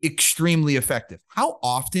game, extremely effective. How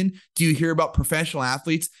often do you hear about professional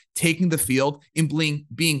athletes taking the field and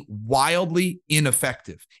being wildly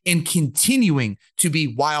ineffective and continuing to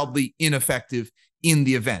be wildly ineffective in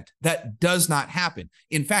the event? That does not happen.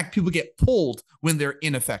 In fact, people get pulled when they're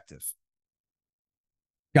ineffective.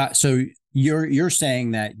 So you're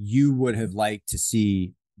saying that you would have liked to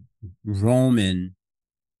see Roman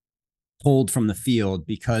pulled from the field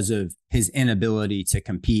because of his inability to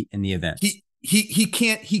compete in the event. He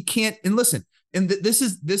can't. And listen, and this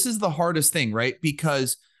is the hardest thing, right?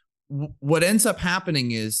 Because what ends up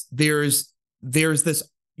happening is there's this,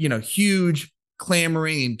 huge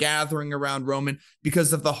clamoring and gathering around Roman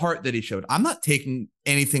because of the heart that he showed. I'm not taking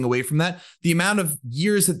anything away from that. The amount of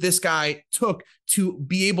years that this guy took to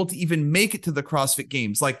be able to even make it to the CrossFit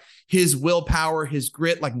Games, like his willpower, his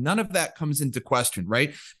grit, like none of that comes into question,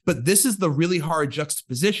 right? But this is the really hard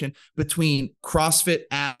juxtaposition between CrossFit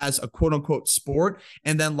as a quote unquote sport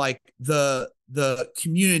and then like the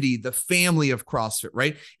community, the family of CrossFit,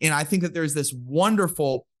 right? And I think that there's this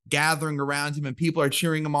wonderful gathering around him and people are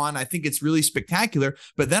cheering him on. I think it's really spectacular.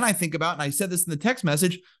 But then I think about, and I said this in the text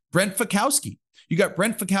message, Brent Fikowski. You got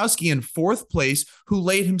Brent Fikowski in 4th place who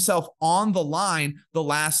laid himself on the line the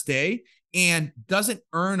last day and doesn't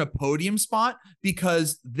earn a podium spot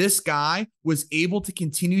because this guy was able to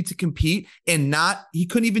continue to compete and he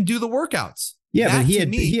couldn't even do the workouts. Yeah, that,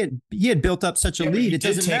 but he had built up such a lead. It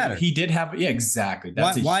doesn't matter. He did have, exactly.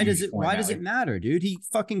 That's why does it matter, dude? He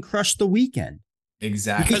fucking crushed the weekend.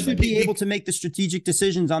 Exactly. He should be able to make the strategic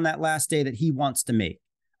decisions on that last day that he wants to make.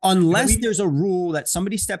 Unless there's a rule that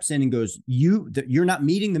somebody steps in and goes, you're not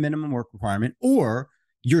meeting the minimum work requirement, or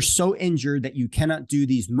you're so injured that you cannot do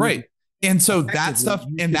these moves. Right. And so that stuff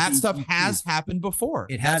has happened before.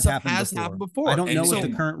 It has happened before. I don't know what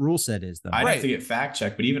the current rule set is, though. I'd have to get fact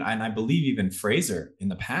checked, but I believe even Fraser in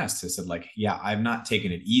the past has said, like, yeah, I've not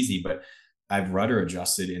taken it easy, but I've rudder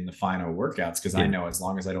adjusted in the final workouts because I know as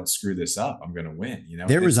long as I don't screw this up, I'm going to win.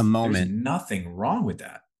 There was a moment. There's nothing wrong with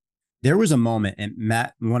that. There was a moment in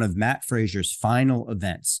one of Matt Fraser's final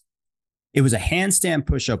events. It was a handstand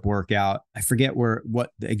push-up workout. I forget what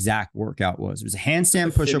the exact workout was. It was a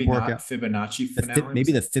handstand push-up workout. Fibonacci finale?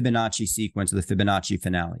 Maybe the Fibonacci sequence or the Fibonacci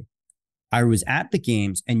finale. I was at the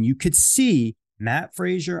games and you could see Matt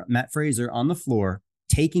Fraser on the floor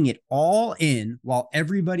taking it all in while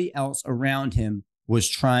everybody else around him was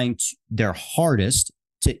trying their hardest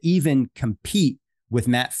to even compete with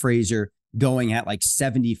Matt Fraser going at like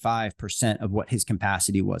 75% of what his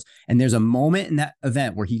capacity was. And there's a moment in that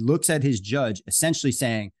event where he looks at his judge essentially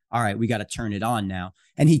saying, all right, we got to turn it on now.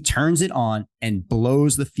 And he turns it on and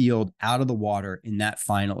blows the field out of the water in that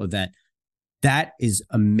final event. That is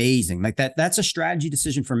amazing. Like that's a strategy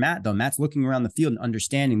decision for Matt, though. Matt's looking around the field and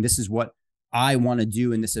understanding this is what I want to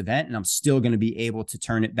do in this event, and I'm still going to be able to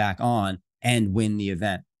turn it back on and win the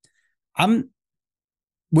event.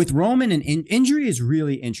 With Roman, and injury is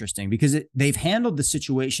really interesting because they've handled the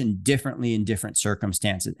situation differently in different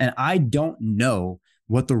circumstances. And I don't know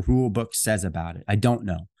what the rule book says about it. I don't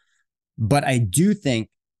know. But I do think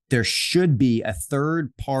there should be a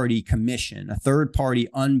third-party commission, a third-party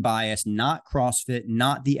unbiased, not CrossFit,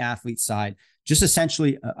 not the athlete side, just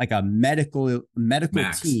essentially like a medical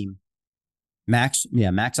team. Max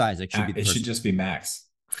Isaac should be the person. It should just be Max.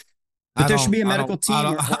 But there should be a medical team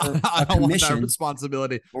or a commission want that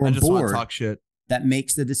responsibility or I a just want board to talk shit that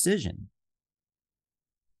makes the decision.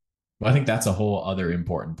 Well, I think that's a whole other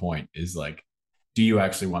important point is like, do you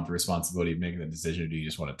actually want the responsibility of making the decision, or do you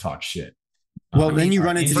just want to talk shit? Well, then you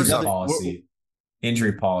run into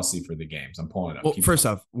injury policy for the games. I'm pulling it up. Well, first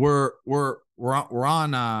off, we're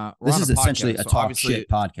on this is essentially a talk shit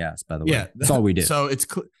podcast, by the way. Yeah, that's all we do. So it's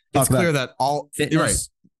clear that all fitness,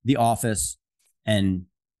 right. The Office, and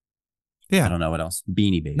I don't know what else.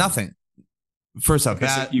 Beanie Baby. Nothing. First off,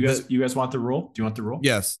 so you guys want the rule? Do you want the rule?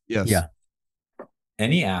 Yes. Yeah.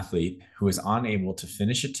 Any athlete who is unable to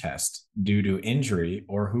finish a test due to injury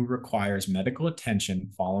or who requires medical attention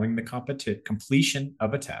following the completion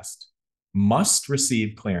of a test must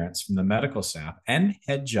receive clearance from the medical staff and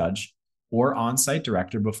head judge or on-site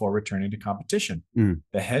director before returning to competition.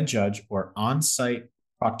 The head judge or on-site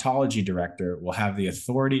proctology director will have the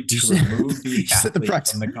authority to remove the athlete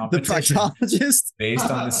from the competition based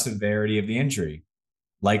on the severity of the injury,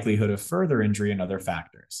 likelihood of further injury, and other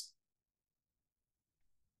factors.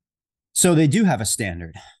 So they do have a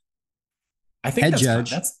standard. I think head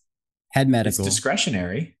judge, head medical, it's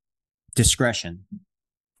discretion.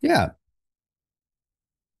 Yeah.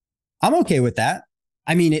 I'm okay with that.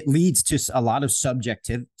 I mean, it leads to a lot of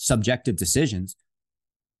subjective decisions.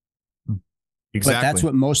 Exactly. But that's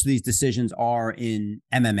what most of these decisions are in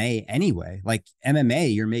MMA anyway. Like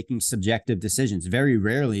MMA, you're making subjective decisions. Very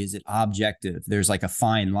rarely is it objective. There's like a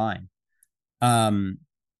fine line.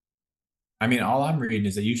 I mean, all I'm reading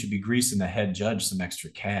is that you should be greasing the head judge some extra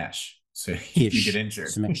cash so you get injured.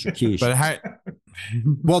 Some extra quiche.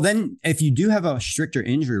 Well, then if you do have a stricter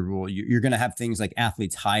injury rule, you're going to have things like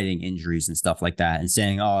athletes hiding injuries and stuff like that and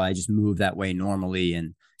saying, oh, I just move that way normally.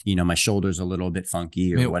 And, my shoulder's a little bit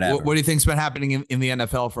funky or whatever. What do you think's been happening in the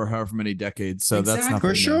NFL for however many decades? So that's not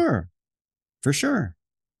for sure. For sure.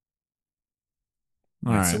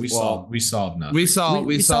 All right. So we solved nothing. We solved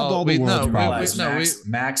all the world's problems.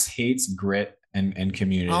 Max hates grit and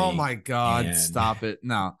community. Oh my God. Stop it.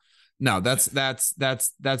 No, that's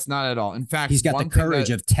not at all. In fact, he's got the courage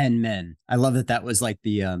of 10 men. I love that was like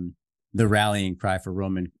the rallying cry for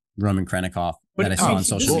Roman Krennikov that I saw on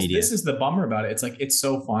social media. This is the bummer about it. It's like, it's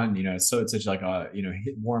so fun, it's such like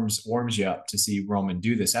it warms you up to see Roman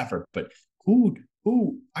do this effort. But who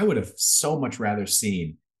I would have so much rather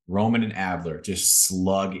seen Roman and Adler just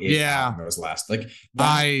slug it out in those last, and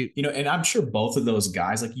I'm sure both of those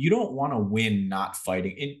guys, like, you don't want to win not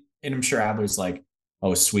fighting. And I'm sure Adler's like,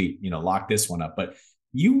 oh, sweet, lock this one up. But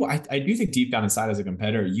I do think deep down inside as a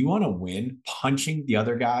competitor, you want to win punching the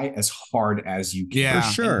other guy as hard as you can. Yeah,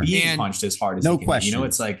 for sure. And being punched as hard as you can. No question.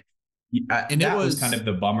 It's like, and that was kind of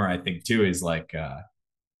the bummer, I think, too, is like,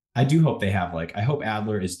 I do hope they have, like, I hope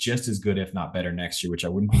Adler is just as good, if not better, next year, which I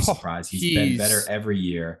wouldn't be surprised. He's been better every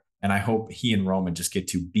year. And I hope he and Roman just get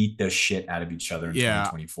to beat the shit out of each other in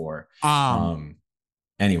 2024.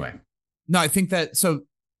 Anyway. No, I think that, so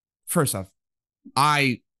first off,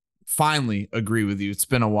 I finally agree with you. It's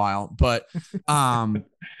been a while, but the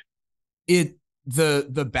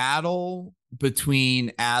battle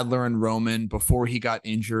between Adler and Roman before he got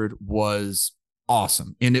injured was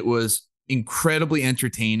awesome. And it was incredibly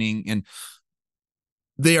entertaining. And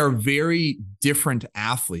they are very different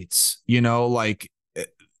athletes, like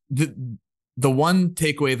the one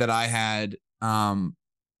takeaway that I had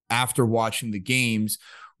after watching the games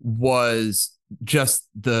was just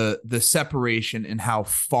the separation and how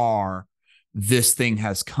far this thing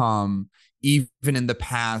has come, even in the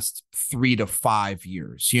past 3 to 5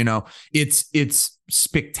 years. It's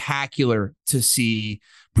spectacular to see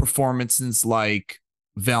performances like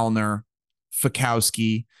Vellner,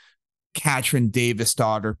 Fikowski, Katrin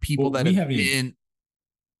Davis-daughter, people that have been.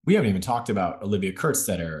 We haven't even talked about Olivia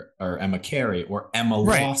Kurtzstetter or Emma Carey or Emma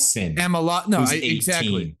Lawson.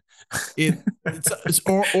 Exactly.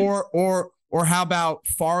 Or how about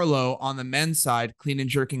Farlow on the men's side, clean and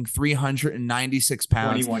jerking 396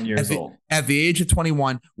 pounds, 21 years old, at the age of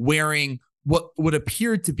 21, wearing what would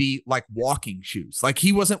appear to be like walking shoes. Like,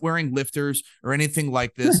 he wasn't wearing lifters or anything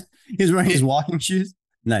like this. He's wearing his walking shoes.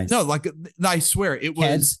 Nice. No, like, I swear it was.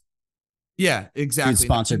 Keds? Yeah, exactly.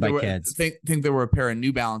 Sponsored by Keds. Think there were a pair of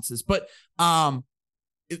New Balances, but the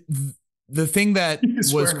thing that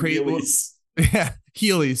was crazy,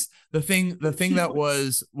 Heelys. The thing that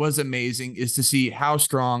was amazing is to see how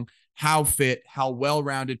strong, how fit, how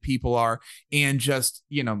well-rounded people are, and just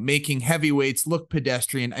making heavyweights look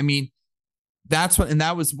pedestrian. I mean, that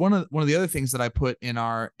was one of the other things that I put in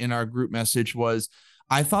our group message was,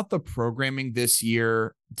 I thought the programming this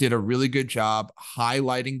year did a really good job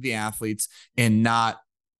highlighting the athletes and not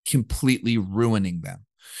completely ruining them.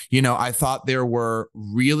 I thought there were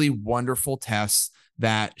really wonderful tests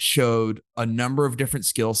that showed a number of different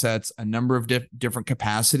skill sets, a number of different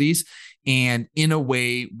capacities, and in a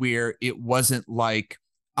way where it wasn't like,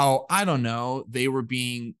 oh, I don't know, they were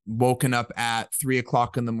being woken up at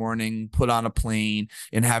 3:00 in the morning, put on a plane,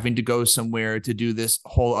 and having to go somewhere to do this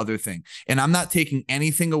whole other thing. And I'm not taking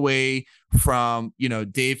anything away from,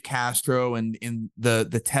 Dave Castro and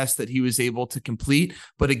the test that he was able to complete.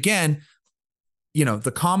 But again,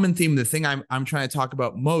 the common theme, the thing I'm trying to talk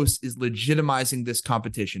about most is legitimizing this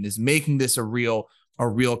competition, is making this a real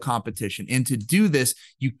competition. And to do this,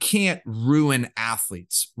 you can't ruin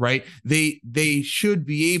athletes, right? They should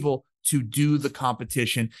be able to do the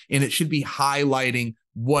competition, and it should be highlighting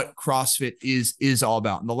what CrossFit is all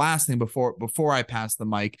about. And the last thing before I pass the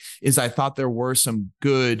mic is, I thought there were some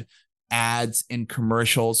good ads and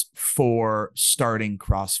commercials for starting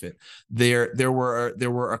CrossFit. There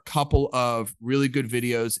were a couple of really good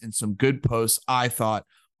videos and some good posts, I thought,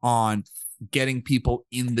 on getting people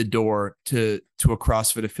in the door to a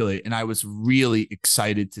CrossFit affiliate. And I was really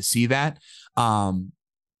excited to see that,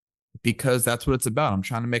 because that's what it's about. I'm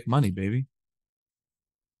trying to make money, baby.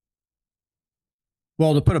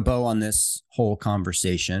 Well, to put a bow on this whole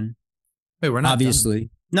conversation, hey, we're not obviously done.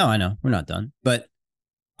 No, I know we're not done, but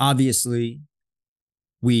obviously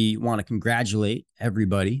we want to congratulate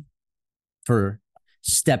everybody for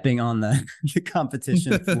stepping on the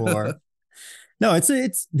competition floor. No,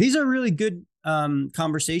 it's these are really good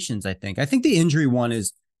conversations. I think the injury one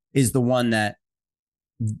is the one that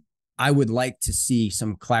I would like to see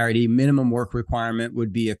some clarity. Minimum work requirement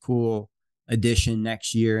would be a cool addition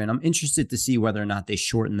next year. And I'm interested to see whether or not they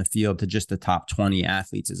shorten the field to just the top 20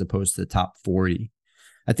 athletes as opposed to the top 40.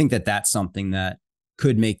 I think that that's something that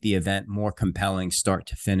could make the event more compelling start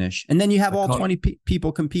to finish. And then you have all 20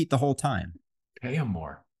 people compete the whole time. Pay them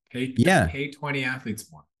more. Pay 20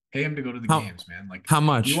 athletes more. Pay them to go to the games, man. Like, how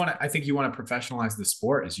much? I think you want to professionalize the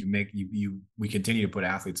sport as we continue to put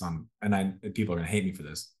athletes on, and people are going to hate me for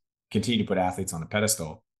this, continue to put athletes on a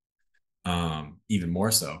pedestal, even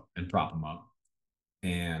more so, and prop them up.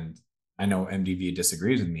 And I know MDV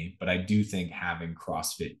disagrees with me, but I do think having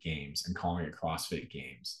CrossFit Games and calling it CrossFit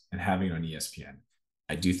Games and having it on ESPN,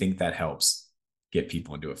 I do think that helps get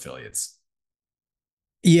people into affiliates.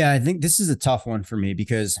 Yeah, I think this is a tough one for me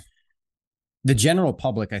because the general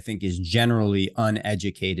public, I think, is generally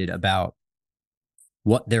uneducated about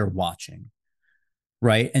what they're watching,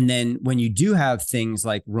 right? And then when you do have things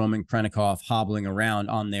like Roman Krennikov hobbling around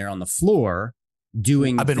on there on the floor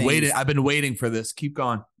doing I've been waiting for this. Keep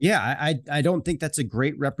going. Yeah, I don't think that's a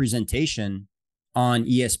great representation on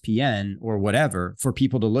ESPN or whatever for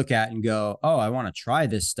people to look at and go, oh, I want to try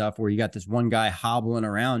this stuff where you got this one guy hobbling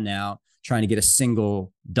around now trying to get a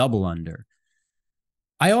single double under.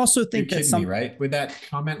 I also think that's right with that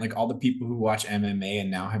comment, like all the people who watch MMA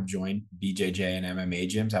and now have joined BJJ and MMA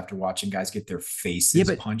gyms after watching guys get their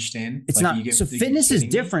faces punched in. It's like not so. Fitness is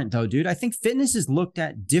different though, dude. I think fitness is looked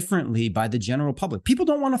at differently by the general public. People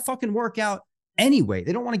don't want to fucking work out anyway.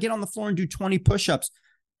 They don't want to get on the floor and do 20 push-ups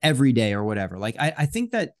every day or whatever. Like I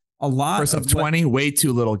think that a lot first of 20, way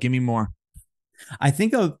too little. Give me more. I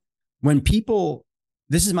think of when people.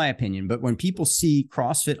 This is my opinion, but when people see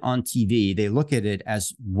CrossFit on TV, they look at it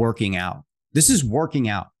as working out. This is working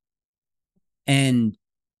out. And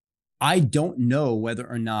I don't know whether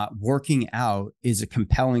or not working out is a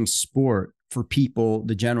compelling sport for people,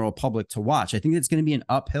 the general public, to watch. I think it's going to be an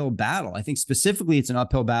uphill battle. I think specifically it's an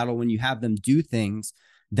uphill battle when you have them do things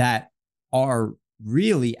that are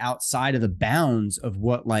really outside of the bounds of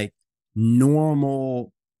what like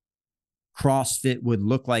normal CrossFit would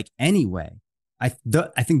look like anyway. I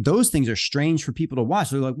think those things are strange for people to watch.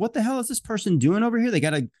 They're like, what the hell is this person doing over here? They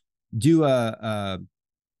got to do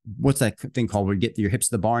what's that thing called where you get your hips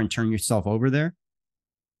to the bar and turn yourself over there?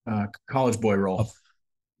 College boy roll.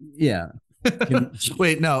 Yeah.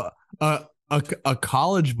 Wait, no. A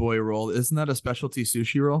college boy roll. Isn't that a specialty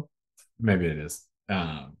sushi roll? Maybe it is.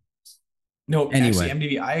 No, anyway. Actually,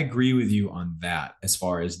 MDV, I agree with you on that as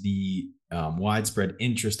far as the widespread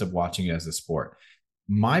interest of watching it as a sport.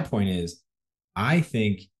 My point is, I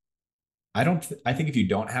think if you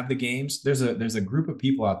don't have the games, there's a group of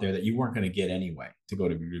people out there that you weren't going to get anyway to go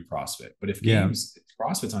to do CrossFit. But if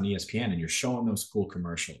CrossFit's on ESPN and you're showing those cool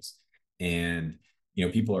commercials and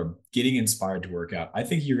people are getting inspired to work out, I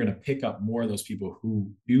think you're going to pick up more of those people who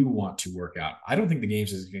do want to work out. I don't think the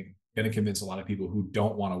games is going to convince a lot of people who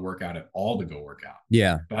don't want to work out at all to go work out.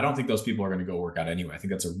 Yeah. But I don't think those people are going to go work out anyway. I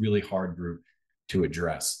think that's a really hard group to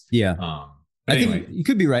address. Yeah. I think you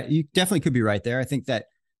could be right. You definitely could be right there. I think that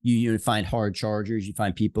you find hard chargers. You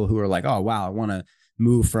find people who are like, oh, wow, I want to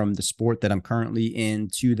move from the sport that I'm currently in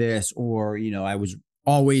to this. Or, I was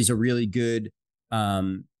always a really good,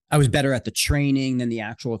 I was better at the training than the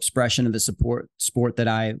actual expression of the sport that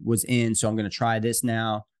I was in. So I'm going to try this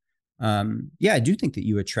now. Yeah, I do think that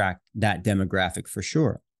you attract that demographic for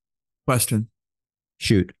sure. Question.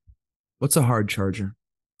 Shoot. What's a hard charger?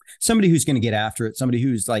 Somebody who's going to get after it. Somebody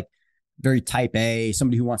who's like, very type A,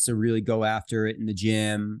 somebody who wants to really go after it in the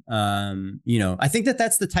gym. I think that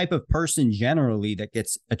that's the type of person generally that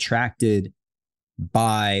gets attracted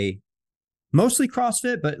by mostly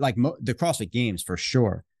CrossFit, but like the CrossFit Games for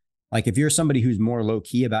sure. Like if you're somebody who's more low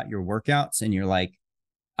key about your workouts and you're like,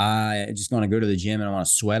 I just want to go to the gym and I want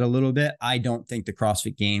to sweat a little bit, I don't think the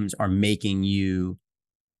CrossFit Games are making you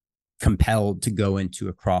compelled to go into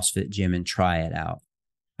a CrossFit gym and try it out.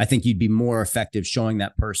 I think you'd be more effective showing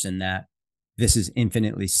that person that this is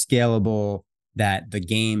infinitely scalable, that the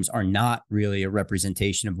games are not really a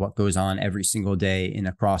representation of what goes on every single day in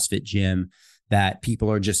a CrossFit gym, that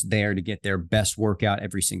people are just there to get their best workout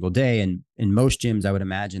every single day. And in most gyms, I would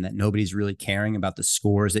imagine that nobody's really caring about the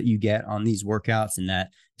scores that you get on these workouts, and that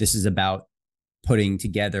this is about putting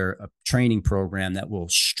together a training program that will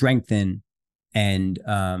strengthen and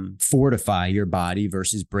fortify your body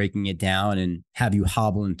versus breaking it down and have you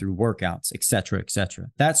hobbling through workouts, et cetera, et cetera.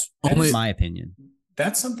 That's my opinion.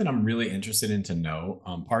 That's something I'm really interested in to know,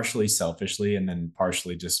 partially selfishly and then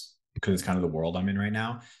partially just because it's kind of the world I'm in right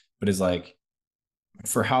now. But it's like,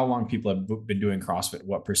 for how long people have been doing CrossFit,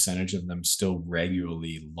 what percentage of them still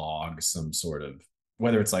regularly log some sort of,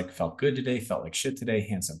 whether it's like felt good today, felt like shit today,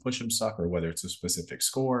 handstand push-ups suck, or whether it's a specific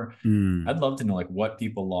score. I'd love to know like what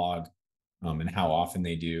people log and how often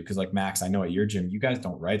they do. Cause like Max, I know at your gym, you guys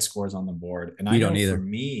don't write scores on the board. And I know for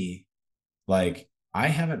me, like I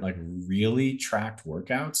haven't like really tracked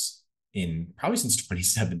workouts in probably since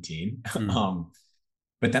 2017.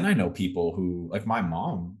 But then I know people who, like my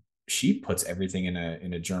mom, she puts everything in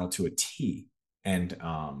a journal to a T. And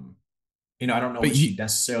I don't know what she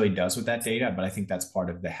necessarily does with that data, but I think that's part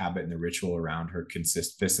of the habit and the ritual around her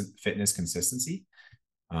fitness consistency.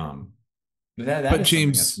 That is James, something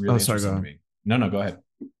that's really interesting to me. No, go ahead.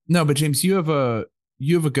 No, but James, you have a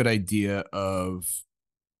good idea of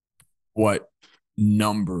what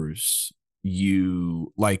numbers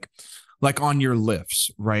you like on your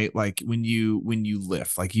lifts, right? Like when you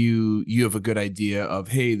lift, like you have a good idea of,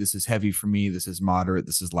 hey, this is heavy for me, this is moderate,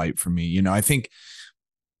 this is light for me. I think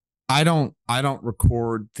I don't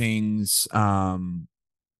record things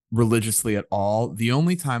religiously at all. The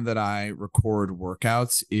only time that I record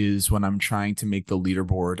workouts is when I'm trying to make the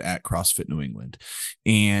leaderboard at CrossFit New England.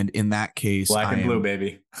 And in that case, black and blue,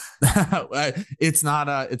 baby. It's not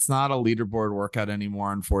a leaderboard workout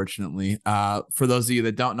anymore, unfortunately. For those of you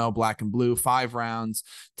that don't know, black and blue, 5 rounds,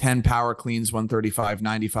 10 power cleans, 135,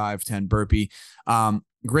 95, 10 burpee.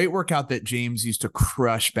 Great workout that James used to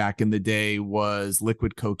crush back in the day was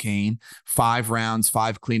liquid cocaine. 5 rounds,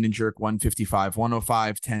 5 clean and jerk, 155,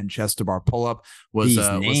 105, 10 chest to bar pull up. These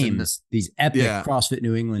names, these epic CrossFit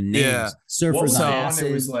New England names. Yeah. Surfers on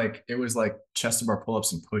acid. It was like chest to bar pull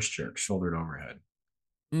ups and push jerk, shoulder to overhead.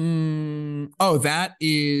 That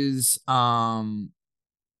is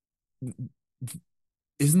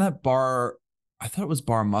isn't that bar? I thought it was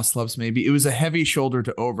bar muscle ups. Maybe it was a heavy shoulder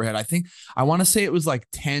to overhead. I want to say it was like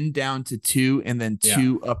 10 down to 2 and then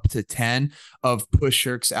 2 up to 10 of push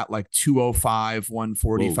jerks at like 205,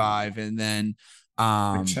 145. Whoa. And then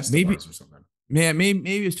like chest maybe bars or something. Yeah,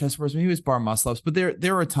 maybe it was chest bars, maybe it was bar muscle ups, but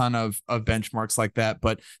there are a ton of benchmarks like that.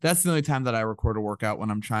 But that's the only time that I record a workout, when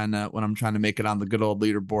I'm trying to make it on the good old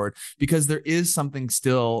leaderboard, because there is something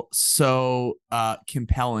still so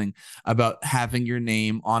compelling about having your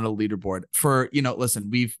name on a leaderboard. For listen,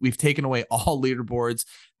 we've taken away all leaderboards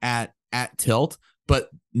at Tilt,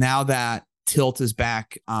 but now that Tilt is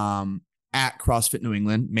back at CrossFit New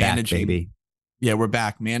England managing, baby. Yeah, we're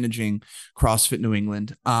back managing CrossFit New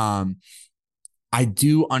England. I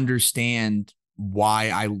do understand why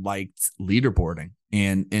I liked leaderboarding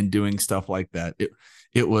and doing stuff like that.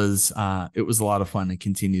 It was a lot of fun and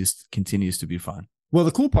continues to be fun. Well,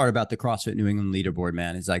 the cool part about the CrossFit New England leaderboard,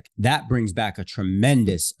 man, is like that brings back a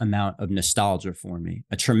tremendous amount of nostalgia for me,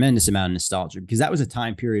 because that was a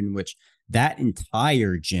time period in which that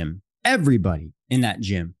entire gym, everybody in that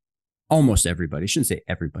gym, almost everybody, I shouldn't say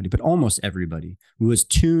everybody, but almost everybody was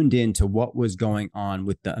tuned into what was going on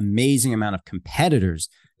with the amazing amount of competitors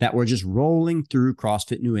that were just rolling through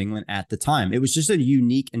CrossFit New England at the time. It was just a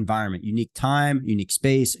unique environment, unique time, unique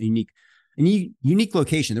space, unique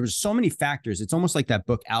location. There was so many factors. It's almost like that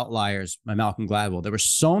book Outliers by Malcolm Gladwell. There were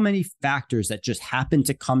so many factors that just happened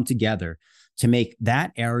to come together to make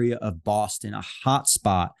that area of Boston a hot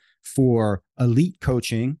spot for elite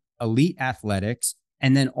coaching, elite athletics,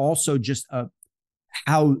 and then also just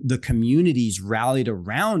how the communities rallied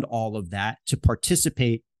around all of that to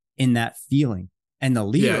participate in that feeling. And the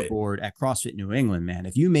leaderboard at CrossFit New England, man,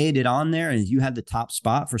 if you made it on there and you had the top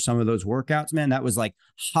spot for some of those workouts, man, that was like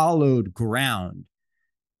hollowed ground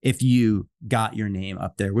if you got your name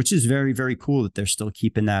up there, which is very, very cool that they're still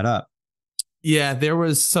keeping that up. Yeah, there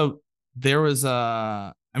was I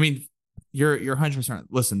mean, you're 100%.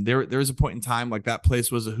 Listen, there was a point in time like that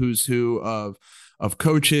place was a who's who of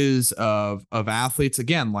coaches, of athletes.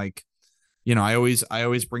 Again, like, I always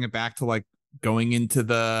bring it back to like going into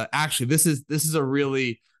this is a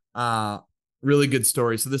really good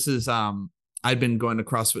story. So this is I've been going to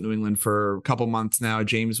CrossFit New England for a couple months now.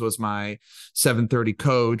 James was my 730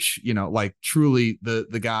 coach, like truly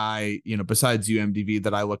the guy, besides UMDV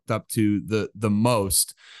that I looked up to the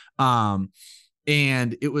most.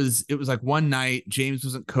 And it was like one night James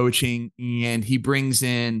wasn't coaching and he brings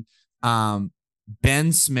in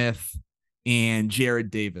Ben Smith and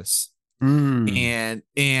Jared Davis. And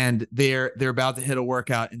they're about to hit a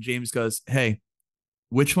workout and James goes, "Hey,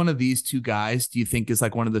 which one of these two guys do you think is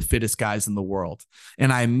like one of the fittest guys in the world?"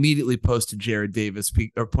 And I immediately posted Jared Davis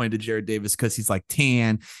or pointed to Jared Davis because he's like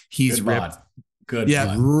tan, he's good ripped. Bod. Good. Yeah,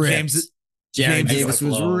 bod. Ripped. Jared Davis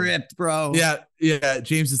was ripped, bro. Yeah.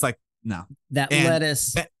 James is like, no. That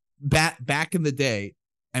lettuce. Back in the day,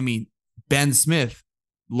 I mean, Ben Smith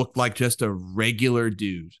looked like just a regular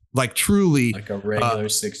dude, like truly like a regular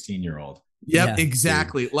 16-year-old. Yep, yeah,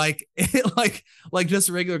 exactly. Dude. Like just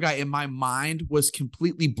a regular guy. And my mind was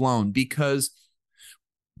completely blown because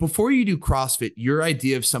before you do CrossFit, your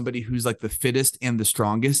idea of somebody who's like the fittest and the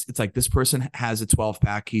strongest, it's like this person has a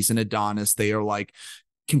 12-pack. He's an Adonis. They are like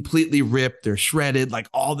completely ripped, they're shredded, like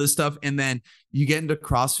all this stuff. And then you get into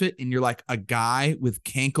CrossFit and you're like a guy with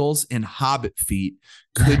cankles and hobbit feet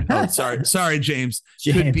could, sorry, James,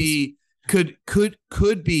 could be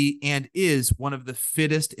and is one of the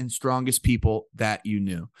fittest and strongest people that you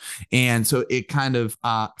knew. And so it kind of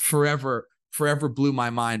forever blew my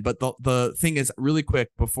mind. But the thing is, really quick,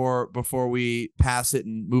 before we pass it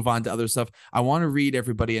and move on to other stuff, I want to read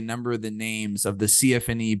everybody a number of the names of the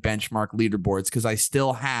CFNE benchmark leaderboards, because I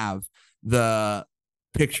still have the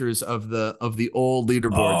pictures of the old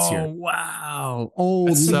leaderboards here. Oh, wow.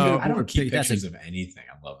 Old. So I don't keep pictures of anything.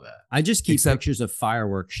 I love that. I just keep pictures of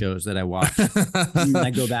fireworks shows that I watch. And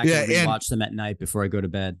I go back and watch them at night before I go to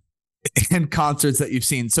bed. And concerts that you've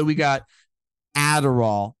seen. So we got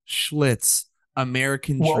Adderall, Schlitz,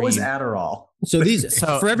 American Dream. What was Adderall? So these,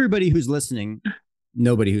 for everybody who's listening,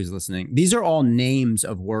 nobody who's listening, these are all names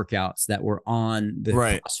of workouts that were on the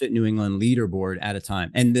CrossFit New England leaderboard at a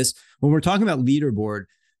time. And this, when we're talking about leaderboard,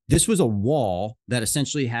 this was a wall that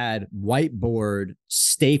essentially had whiteboard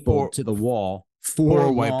stapled to the wall.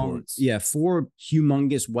 Four whiteboards. Yeah, 4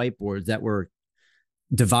 humongous whiteboards that were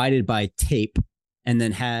divided by tape and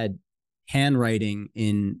then had handwriting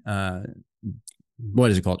in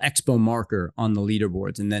what is it called? Expo marker on the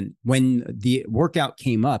leaderboards. And then when the workout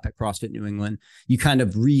came up at CrossFit New England, you kind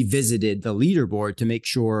of revisited the leaderboard to make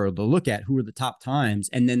sure to look at who were the top times.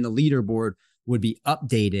 And then the leaderboard would be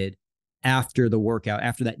updated after the workout,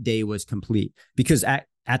 after that day was complete. Because at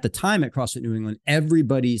the time at CrossFit New England,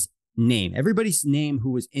 everybody's name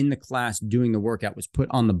who was in the class doing the workout was put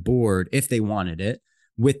on the board if they wanted it,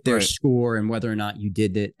 with their score and whether or not you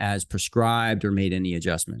did it as prescribed or made any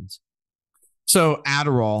adjustments. So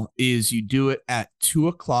Adderall is, you do it at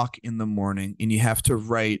 2:00 in the morning and you have to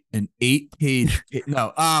write an 8-page. You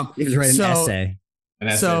have to write an essay. An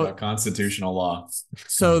essay about constitutional law.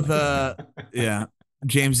 So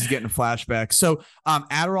James is getting a flashback. So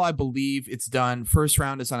Adderall, I believe it's done. First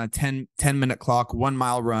round is on a 10-minute clock, 1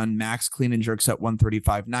 mile run, max clean and jerks at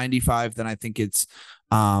 135.95. Then I think it's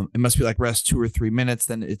it must be like rest 2 or 3 minutes.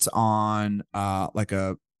 Then it's on like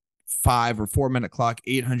a 5 or 4 minute clock,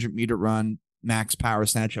 800-meter run, max power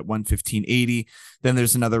snatch at 115.80. Then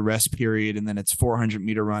there's another rest period, and then it's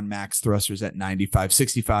 400-meter run, max thrusters at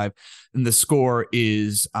 95.65. And the score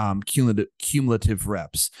is cumulative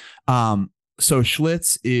reps. So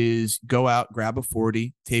Schlitz is go out, grab a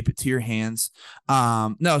 40, tape it to your hands.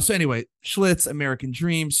 So anyway, Schlitz, American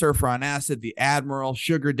Dream, Surfer on Acid, The Admiral,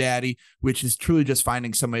 Sugar Daddy, which is truly just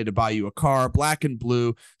finding somebody to buy you a car, Black and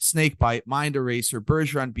Blue, Snake Bite, Mind Eraser,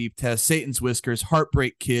 Bergeron Beef Test, Satan's Whiskers,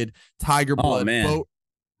 Heartbreak Kid, Tiger Blood,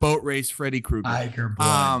 Boat Race, Freddy Krueger. Tiger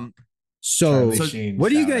Blood. So what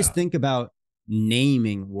do you guys think about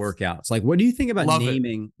naming workouts? Like, what do you think about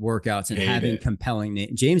naming workouts and having compelling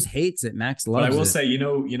names? James hates it. Max loves it. But I will say,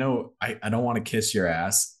 I don't want to kiss your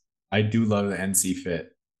ass. I do love the NC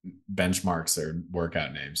Fit benchmarks or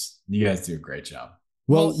workout names. You guys do a great job.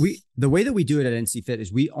 Well, the way that we do it at NC Fit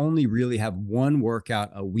is we only really have one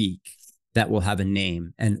workout a week that will have a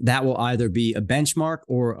name, and that will either be a benchmark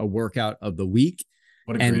or a workout of the week.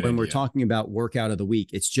 And when we're talking about workout of the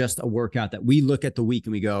week, it's just a workout that we look at the week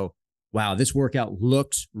and we go, wow, this workout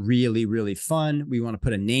looks really, really fun. We want to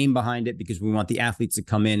put a name behind it because we want the athletes to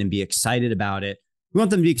come in and be excited about it. We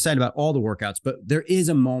want them to be excited about all the workouts, but there is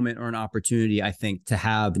a moment or an opportunity, I think, to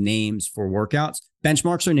have names for workouts.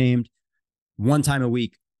 Benchmarks are named one time a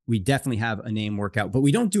week. We definitely have a name workout, but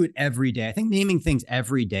we don't do it every day. I think naming things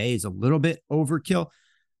every day is a little bit overkill.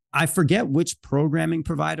 I forget which programming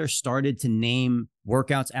provider started to name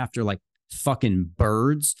workouts after like fucking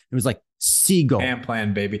birds. It was like seagull, Ham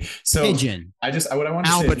Plan, baby. So pigeon. What I want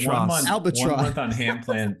to say, one month on Ham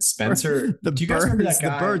Plan. Spencer, do you guys remember that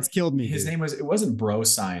guy? The birds killed me. His name was, it wasn't Bro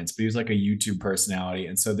Science, but he was like a YouTube personality.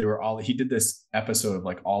 And so he did this episode of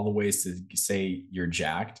like all the ways to say you're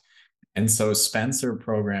jacked. And so Spencer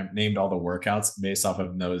named all the workouts based off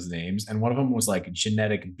of those names. And one of them was like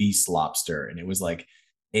genetic beast lobster. And it was like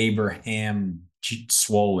Abraham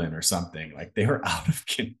swollen or something. Like they were out of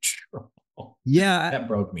control. Yeah, that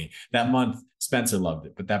broke me. That month, Spencer loved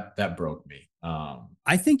it, but that broke me.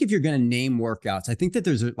 I think if you're going to name workouts, I think that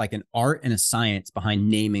there's like an art and a science behind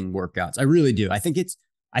naming workouts. I really do. I think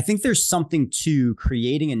there's something to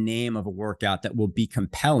creating a name of a workout that will be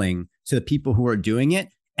compelling to the people who are doing it,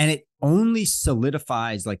 and it only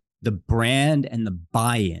solidifies like the brand and the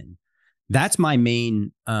buy-in. That's my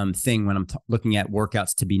main thing when I'm looking at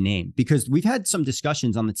workouts to be named, because we've had some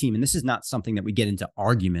discussions on the team, and this is not something that we get into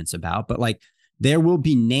arguments about, but like there will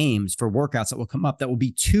be names for workouts that will come up that will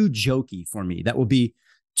be too jokey for me, that will be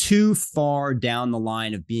too far down the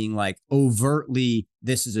line of being like overtly,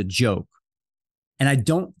 this is a joke. And I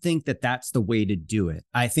don't think that that's the way to do it.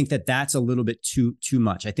 I think that that's a little bit too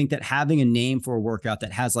much. I think that having a name for a workout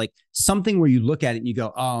that has like something where you look at it and you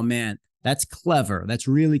go, oh man, that's clever. That's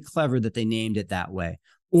really clever that they named it that way.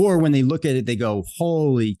 Or when they look at it, they go,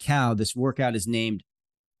 holy cow, this workout is named,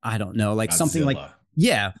 I don't know, like Godzilla. Something like,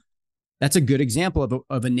 yeah, that's a good example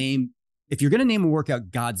of a name. If you're going to name a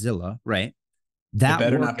workout Godzilla, right? That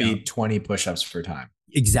better not be 20 push-ups per time.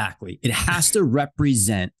 Exactly. It has to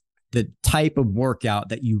represent the type of workout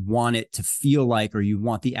that you want it to feel like, or you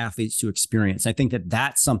want the athletes to experience. I think that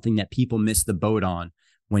that's something that people miss the boat on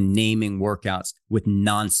when naming workouts with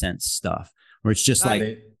nonsense stuff, where it's just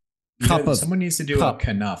like someone needs to do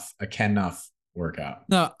a Knuff workout.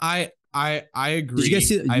 No, I agree. Did you guys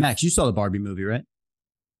see Max? You saw the Barbie movie, right?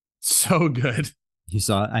 So good. You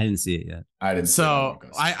saw it? I didn't see it yet. I didn't. So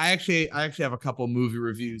I actually have a couple movie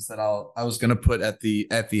reviews that I was gonna put at the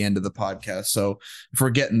end of the podcast. So if we're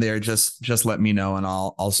getting there, just let me know and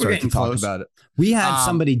I'll start to talk about it. We had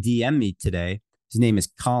somebody DM me today. His name is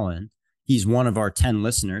Colin. He's one of our 10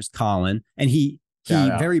 listeners, Colin, and he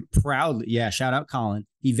very proudly, shout out Colin.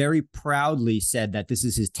 He very proudly said that this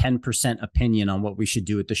is his 10% opinion on what we should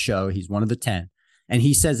do at the show. He's one of the 10. And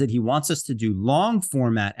he says that he wants us to do long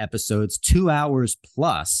format episodes, 2 hours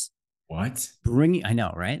plus. What? I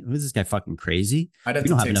know, right? Who's this guy fucking crazy? We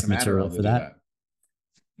don't have enough material for that.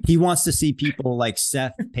 He wants to see people like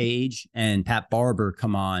Seth Page and Pat Barber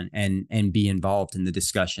come on and be involved in the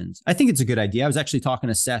discussions. I think it's a good idea. I was actually talking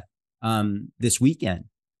to Seth this weekend.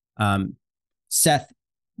 Seth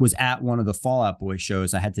was at one of the Fall Out Boy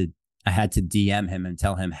shows. I had to DM him and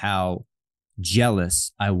tell him how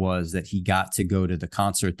jealous I was that he got to go to the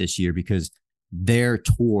concert this year, because their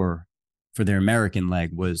tour for their American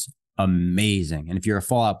leg was amazing. And if you're a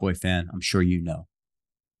Fall Out Boy fan, I'm sure you know.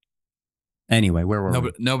 Anyway, where were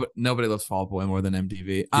we? Nobody loves Fall Out Boy more than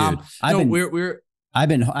MTV. Dude,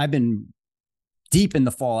 I've been deep in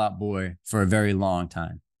the Fall Out Boy for a very long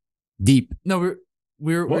time. Deep. No,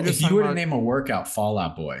 we're just if you were to name a workout Fall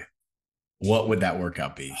Out Boy, what would that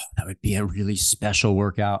workout be? That would be a really special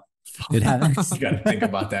workout. You got to think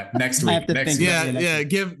about that next week.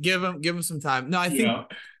 Give him some time. No, I think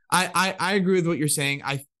I agree with what you're saying.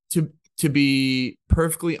 To be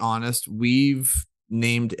perfectly honest, we've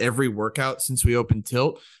named every workout since we opened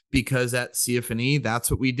Tilt, because at CFNE, that's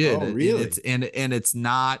what we did. Oh, really?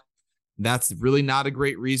 That's really not a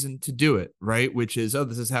great reason to do it, right? Which is,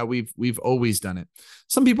 this is how we've always done it.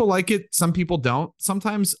 Some people like it, some people don't.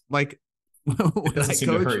 Sometimes, like, it doesn't seem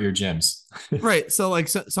to hurt your gyms. Right. So like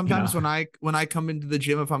sometimes when I come into the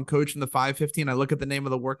gym, if I'm coaching the 515, I look at the name of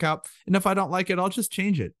the workout, and if I don't like it, I'll just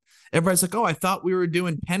change it. Everybody's like, oh, I thought we were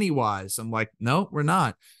doing Pennywise. I'm like, no, we're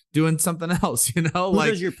not doing something else. Who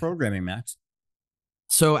does your programming, Max?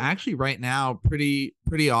 So actually right now, pretty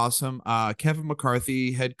awesome. Kevin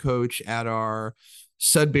McCarthy, head coach at our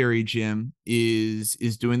Sudbury gym, is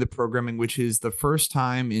doing the programming, which is the first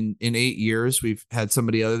time in 8 years we've had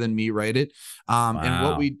somebody other than me write it.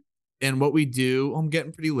 Wow. And what we do, I'm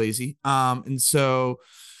getting pretty lazy. And so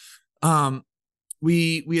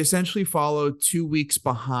we essentially follow 2 weeks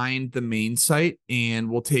behind the main site, and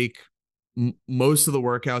we'll take most of the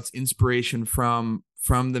workouts, inspiration from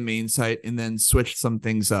the main site, and then switch some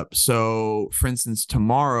things up. So for instance,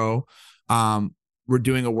 tomorrow, we're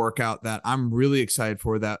doing a workout that I'm really excited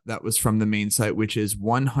for, that was from the main site, which is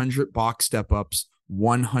 100 box step-ups,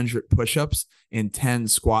 100 push-ups, and 10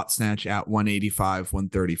 squat snatch at 185,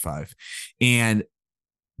 135. And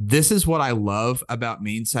this is what I love about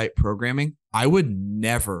main site programming. I would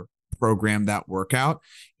never program that workout.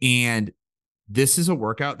 And this is a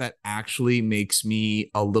workout that actually makes me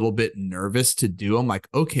a little bit nervous to do. I'm like,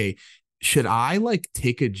 okay, should I like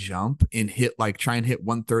take a jump and try and hit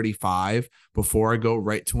 135 before I go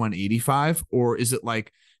right to 185? Or is it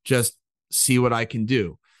like, just see what I can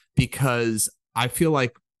do? Because I feel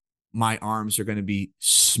like my arms are going to be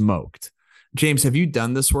smoked. James, have you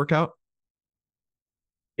done this workout?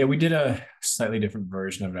 Yeah, we did a slightly different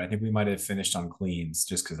version of it. I think we might have finished on cleans,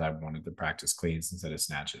 just because I wanted to practice cleans instead of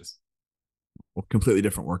snatches. Well, completely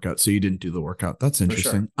different workout. So you didn't do the workout. That's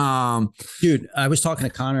interesting. Sure. Dude, I was talking to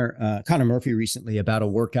Connor Murphy recently about a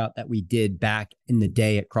workout that we did back in the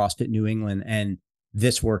day at CrossFit New England. And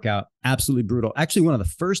this workout, absolutely brutal. Actually, one of the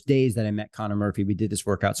first days that I met Connor Murphy, we did this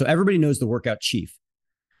workout. So everybody knows the workout Chief,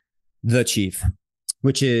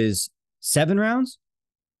 which is 7 rounds.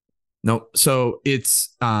 No. So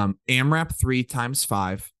it's AMRAP 3 times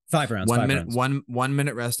 5. 5 rounds. 1 minute, 1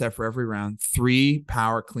 minute rest after every round. 3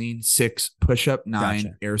 power clean, 6 push up,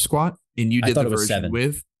 9 air squat. And you did the version 7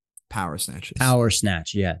 with power snatches. Power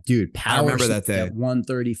snatch. Yeah, dude. I remember that day at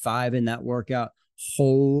 135 in that workout.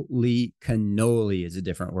 holy cannoli is a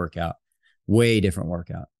different workout. Way different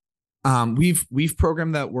workout. We've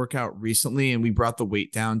programmed that workout recently, and we brought the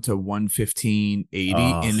weight down to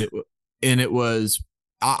 115/80, and it was,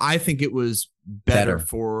 I think it was better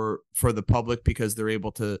for the public because they're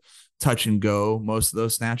able to touch and go most of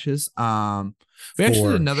those snatches. We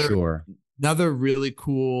actually did another really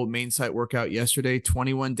cool main site workout yesterday,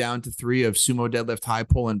 21 down to 3 of sumo deadlift, high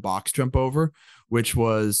pull, and box jump over, which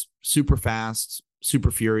was super fast, super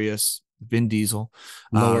furious. Vin Diesel.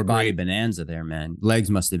 Lower body bonanza there, man.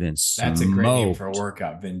 Legs must have been smoked. That's a great name for a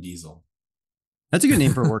workout, Vin Diesel. That's a good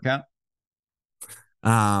name for a workout.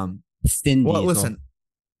 Thin Diesel. Listen.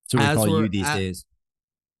 That's what we call you these days.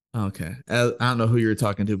 Okay. I don't know who you're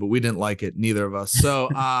talking to, but we didn't like it. Neither of us. So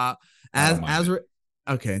as we're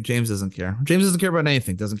okay, James doesn't care. James doesn't care about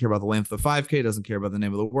anything. Doesn't care about the length of the 5K. Doesn't care about the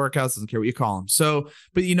name of the workouts. Doesn't care what you call him. So,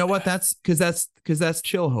 but you know what? That's because that's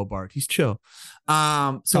chill, Hobart. He's chill.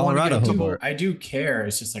 So Colorado, Hobart. I do care.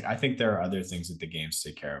 It's just like I think there are other things that the games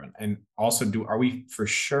take care of, and also are we for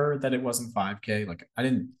sure that it wasn't 5K? Like I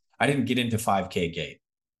didn't get into 5kgate.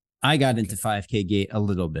 I got into 5kgate a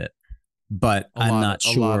little bit, but I'm not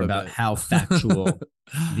sure about how factual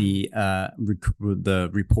the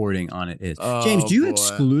reporting on it is. James, do you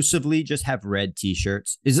exclusively just have red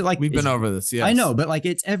t-shirts? Is it like we've been over this? Yes. I know, but like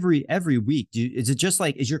it's every week. Is it just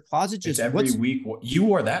like, is your closet just every week? You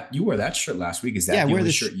wore that shirt last week. Is that the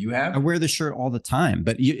only shirt you have? I wear the shirt all the time,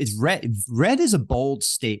 but it's red. Red is a bold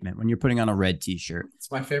statement when you're putting on a red t-shirt.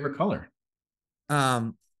 It's my favorite color.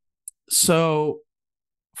 So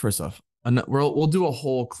first off, we'll do a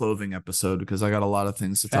whole clothing episode because I got a lot of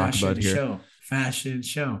things to talk about here. Fashion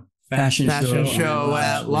show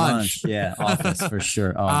at lunch. Yeah, Office for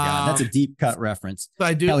sure. Oh god, that's a deep cut reference. So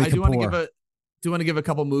I do want to give a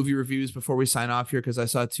couple movie reviews before we sign off here because I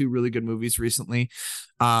saw 2 really good movies recently.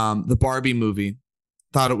 The Barbie movie,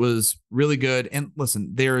 thought it was really good. And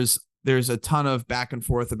listen, there's a ton of back and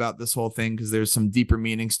forth about this whole thing because there's some deeper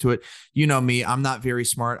meanings to it. You know me, I'm not very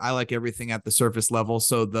smart. I like everything at the surface level.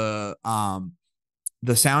 So the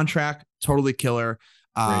soundtrack, totally killer.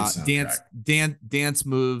 Dance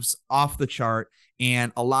moves off the chart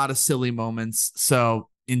and a lot of silly moments. So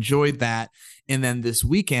enjoyed that. And then this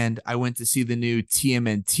weekend I went to see the new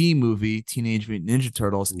TMNT movie, Teenage Mutant Ninja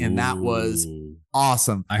Turtles, and that was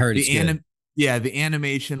awesome. I heard the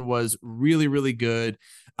animation was really, really good.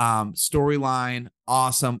 Storyline,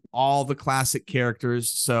 awesome. All the classic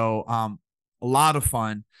characters. So a lot of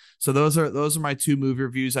fun. So those are my 2 movie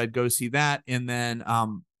reviews. I'd go see that. And then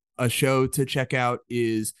a show to check out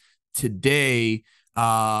is today,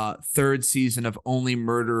 3rd season of Only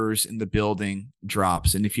Murderers in the Building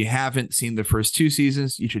drops. And if you haven't seen the first 2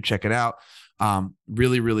 seasons, you should check it out.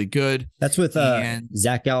 Really, really good. That's with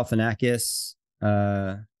Zach Galifianakis.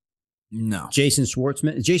 No. Jason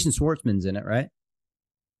Schwartzman. Jason Schwartzman's in it, right?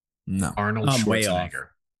 No. Arnold Schwarzenegger.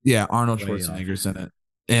 Yeah, Arnold Schwarzenegger's in it.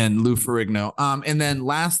 And Lou Ferrigno. And then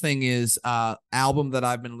last thing is album that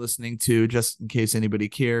I've been listening to, just in case anybody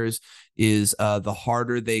cares, is the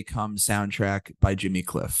Harder They Come soundtrack by Jimmy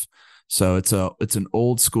Cliff. So it's an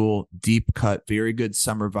old school, deep cut, very good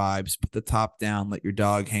summer vibes. Put the top down, let your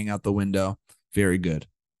dog hang out the window. Very good.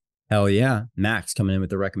 Hell yeah. Max coming in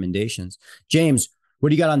with the recommendations. James, what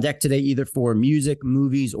do you got on deck today, either for music,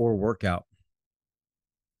 movies, or workout?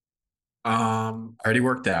 Already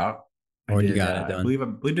worked out. Already got it done. I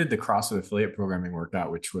believe did the CrossFit affiliate programming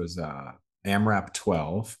workout, which was AMRAP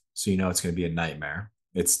 12. So you know it's going to be a nightmare.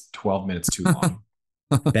 It's 12 minutes too long.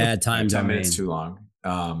 Bad time. 10 minutes too long.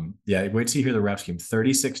 Yeah, wait till you hear the reps scheme.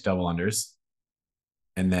 36 double unders,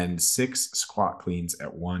 and then 6 squat cleans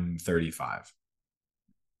at 135.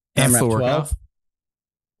 That's the workout.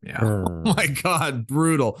 Yeah. Oh my god,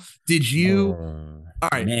 brutal. Did you? All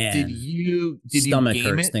right. Man. Did you Stomach game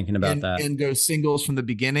hurts it thinking about that and go singles from the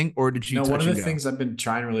beginning, or did you? No, touch one of and the go? things I've been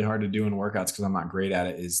trying really hard to do in workouts because I'm not great at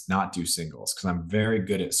it is not do singles because I'm very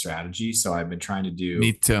good at strategy. So I've been trying to do.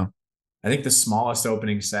 Me too. I think the smallest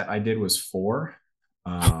opening set I did was 4.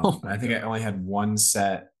 I think I only had 1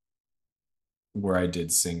 set where I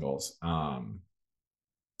did singles.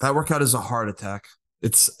 That workout is a heart attack.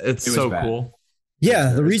 It was so bad. Cool.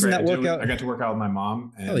 Yeah, the reason that workout, I got to work out with my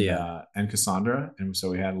mom and Cassandra, and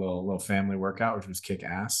so we had a little family workout, which was kick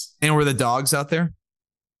ass. And were the dogs out there?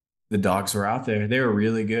 The dogs were out there. They were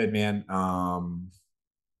really good, man.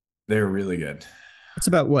 They were really good. It's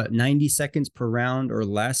about what, 90 seconds per round or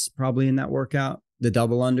less, probably in that workout. The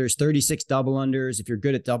double unders, 36 double unders. If you're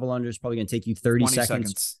good at double unders, probably gonna take you 30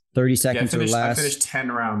 seconds. 30 seconds or less. I finished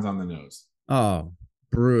 10 rounds on the nose. Oh,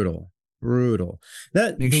 brutal.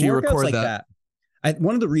 That make sure you record like that.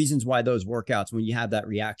 One of the reasons why those workouts, when you have that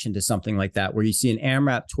reaction to something like that, where you see an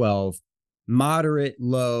AMRAP 12, moderate,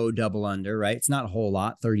 low, double under, right? It's not a whole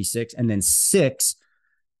lot, 36, and then 6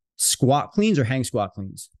 squat cleans or hang squat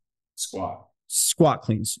cleans? Squat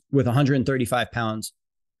cleans with 135 pounds.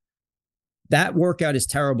 That workout is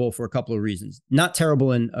terrible for a couple of reasons. Not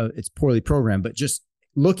terrible in it's poorly programmed, but just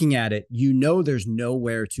looking at it, there's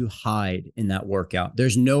nowhere to hide in that workout.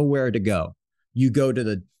 There's nowhere to go. You go to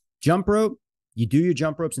the jump rope, you do your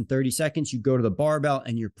jump ropes in 30 seconds, you go to the barbell,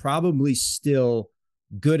 and you're probably still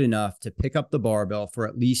good enough to pick up the barbell for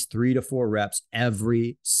at least 3 to 4 reps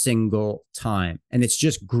every single time. And it's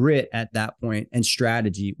just grit at that point and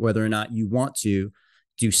strategy, whether or not you want to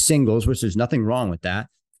do singles, which there's nothing wrong with that.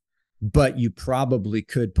 But you probably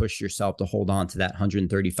could push yourself to hold on to that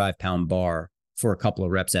 135-pound bar for a couple of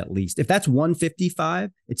reps at least. If that's 155,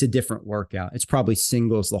 it's a different workout. It's probably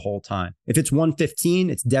singles the whole time. If it's 115,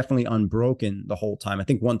 it's definitely unbroken the whole time. I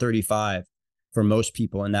think 135 for most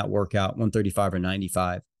people in that workout, 135 or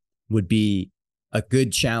 95 would be a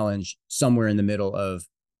good challenge somewhere in the middle of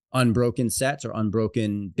unbroken sets or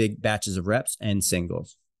unbroken big batches of reps and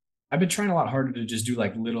singles. I've been trying a lot harder to just do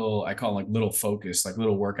like little, I call them like little focus, like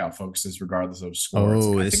little workout focuses regardless of scores.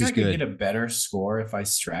 Oh, I this think is I could good. get a better score if I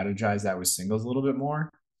strategize that with singles a little bit more.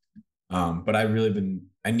 But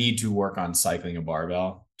I need to work on cycling a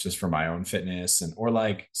barbell just for my own fitness. Or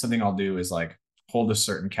like something I'll do is like hold a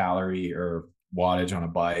certain calorie or wattage on a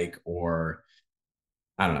bike, or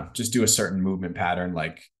I don't know, just do a certain movement pattern,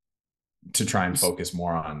 like to try and focus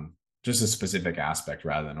more on just a specific aspect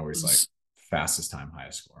rather than always like fastest time,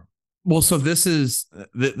 highest score. Well, so this is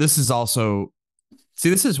also,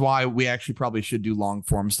 this is why we actually probably should do long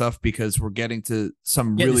form stuff, because we're getting to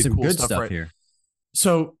some really cool good stuff right here.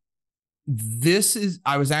 So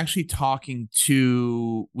I was actually talking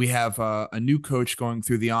to, we have a new coach going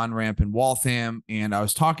through the on-ramp in Waltham, and I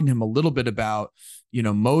was talking to him a little bit about,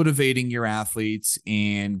 motivating your athletes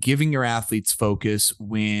and giving your athletes focus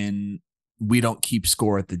when we don't keep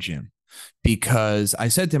score at the gym. Because I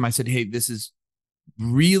said to him, hey, this is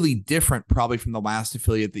really different probably from the last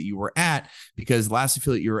affiliate that you were at, because last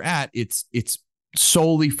affiliate you were at, it's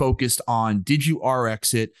solely focused on, did you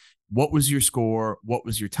RX it? What was your score? What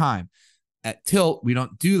was your time? At Tilt, we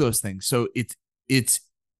don't do those things. So it's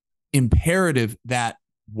imperative that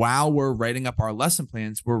while we're writing up our lesson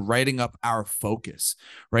plans, we're writing up our focus,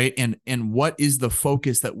 right? And what is the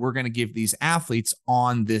focus that we're going to give these athletes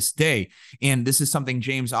on this day? And this is something,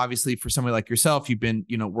 James, obviously for somebody like yourself, you've been,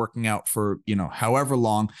 working out for, however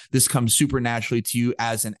long. This comes super naturally to you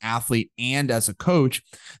as an athlete and as a coach.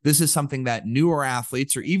 This is something that newer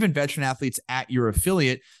athletes or even veteran athletes at your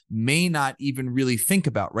affiliate may not even really think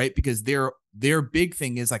about, right? Because their big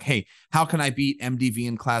thing is like, hey, how can I beat MDV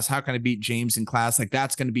in class? How can I beat James in class? Like,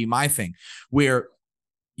 that's going to be my thing. Where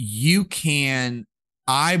you can,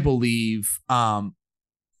 I believe, by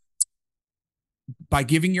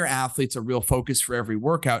giving your athletes a real focus for every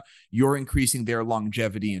workout, you're increasing their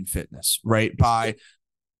longevity and fitness, right?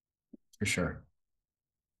 For sure.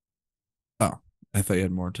 Oh, I thought you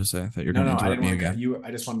had more to say. I thought you were going to interrupt me again.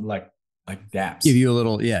 I just wanted to like daps. Give you a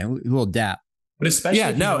little dap. But especially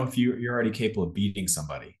if you're already capable of beating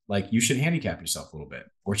somebody, like you should handicap yourself a little bit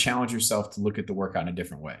or challenge yourself to look at the workout in a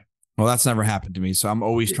different way. Well, that's never happened to me, so I'm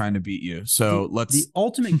always trying to beat you. So the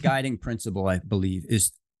ultimate guiding principle, I believe,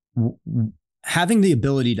 is having the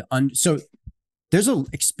ability to so there's an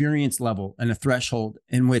experience level and a threshold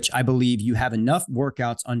in which I believe you have enough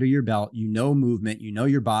workouts under your belt, movement,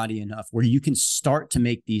 your body enough where you can start to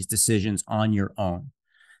make these decisions on your own.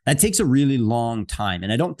 That takes a really long time,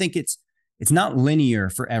 and I don't think it's not linear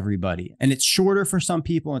for everybody, and it's shorter for some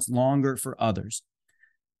people, and it's longer for others.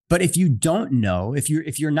 But if you don't know, if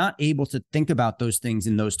you're not able to think about those things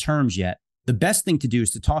in those terms yet, the best thing to do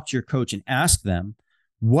is to talk to your coach and ask them,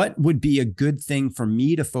 what would be a good thing for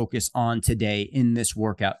me to focus on today in this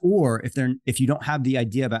workout? Or if you don't have the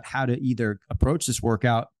idea about how to either approach this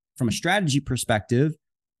workout from a strategy perspective,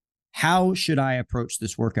 how should I approach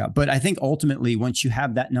this workout? But I think ultimately, once you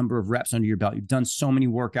have that number of reps under your belt, you've done so many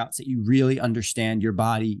workouts that you really understand your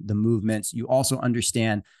body, the movements. You also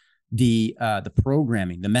understand the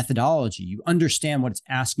programming, the methodology. You understand what it's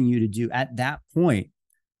asking you to do. At that point,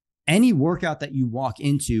 any workout that you walk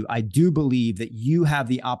into, I do believe that you have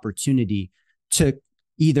the opportunity to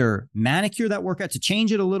either manicure that workout, to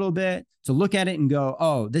change it a little bit, to look at it and go,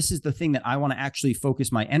 oh, this is the thing that I want to actually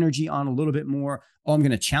focus my energy on a little bit more. Oh, I'm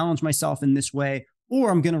going to challenge myself in this way,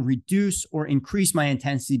 or I'm going to reduce or increase my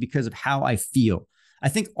intensity because of how I feel. I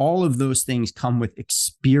think all of those things come with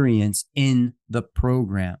experience in the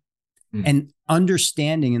program. And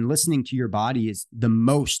understanding and listening to your body is the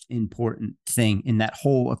most important thing in that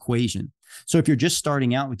whole equation. So if you're just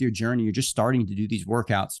starting out with your journey, you're just starting to do these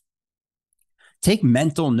workouts, take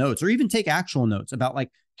mental notes or even take actual notes about like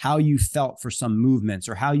how you felt for some movements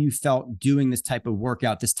or how you felt doing this type of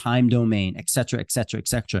workout, this time domain, et cetera, et cetera, et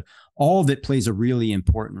cetera. All of it plays a really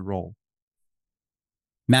important role.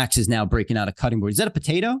 Max is now breaking out a cutting board. Is that a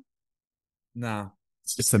potato? No,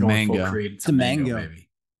 it's a mango. It's a mango, baby.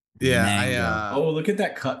 Yeah. Oh, look at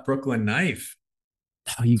that cut Brooklyn knife.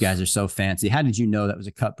 Oh, you guys are so fancy. How did you know that was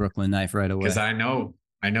a cut Brooklyn knife right away? Because I know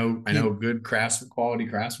good quality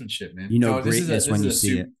craftsmanship, man. You know, greatness when you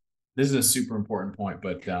see it. This is a super important point,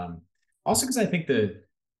 but also because I think that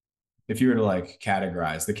if you were to like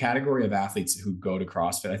categorize the category of athletes who go to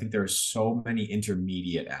CrossFit, I think there are so many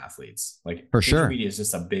intermediate athletes. Like for sure, intermediate is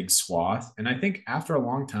just a big swath, and I think after a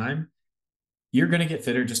long time, you're going to get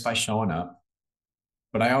fitter just by showing up.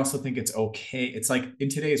 But I also think it's okay. It's like in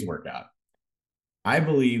today's workout, I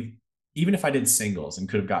believe even if I did singles and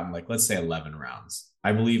could have gotten like, let's say 11 rounds,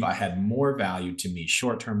 I believe I had more value to me,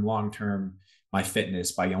 short-term, long-term, my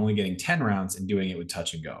fitness by only getting 10 rounds and doing it with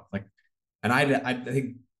touch and go. Like, and I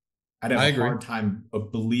think I'd have a hard time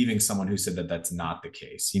of believing someone who said that that's not the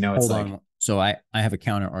case. You know, it's Hold on. So I have a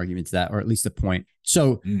counter argument to that, or at least a point.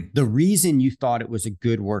 So the reason you thought it was a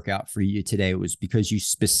good workout for you today was because you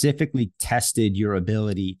specifically tested your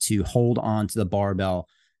ability to hold on to the barbell,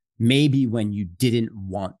 maybe when you didn't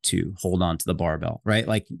want to hold on to the barbell, right?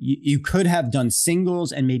 Like you could have done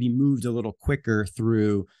singles and maybe moved a little quicker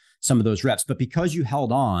through some of those reps, but because you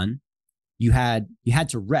held on, you had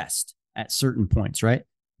to rest at certain points, right?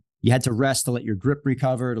 You had to rest to let your grip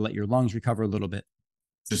recover, to let your lungs recover a little bit.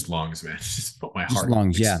 Just lungs, man. Just put my heart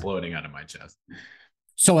exploding out of my chest.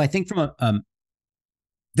 So I think from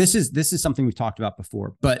this is something we've talked about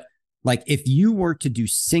before, but like if you were to do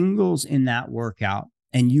singles in that workout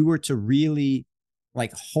and you were to really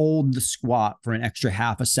like hold the squat for an extra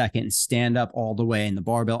half a second and stand up all the way and the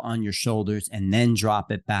barbell on your shoulders and then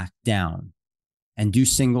drop it back down and do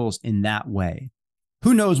singles in that way,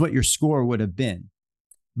 who knows what your score would have been?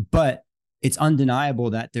 But it's undeniable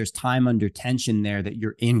that there's time under tension there that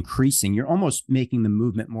you're increasing. You're almost making the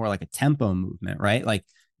movement more like a tempo movement, right? Like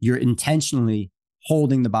you're intentionally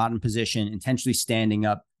holding the bottom position, intentionally standing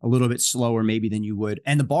up a little bit slower maybe than you would.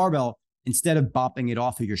 And the barbell, instead of bopping it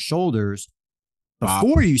off of your shoulders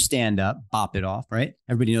before you stand up, bop it off, right?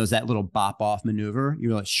 Everybody knows that little bop off maneuver.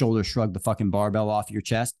 You like shoulder shrug the fucking barbell off your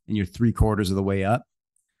chest and you're 3/4 of the way up.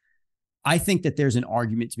 I think that there's an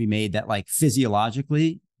argument to be made that like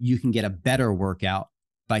physiologically, you can get a better workout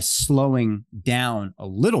by slowing down a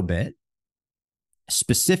little bit,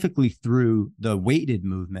 specifically through the weighted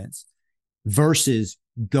movements versus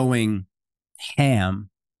going ham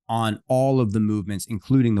on all of the movements,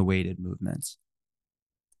 including the weighted movements.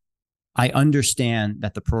 I understand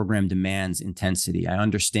that the program demands intensity. I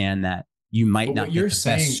understand that you might not get the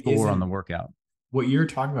best score on the workout. What you're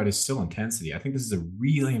talking about is still intensity. I think this is a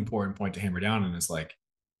really important point to hammer down. And it's like,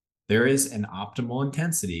 there is an optimal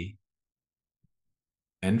intensity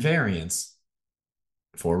and variance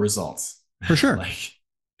for results. For sure. Like,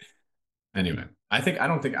 anyway, I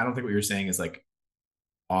don't think what you're saying is like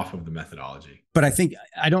off of the methodology. But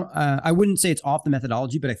I wouldn't say it's off the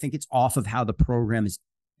methodology, but I think it's off of how the program is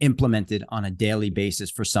implemented on a daily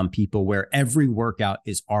basis for some people, where every workout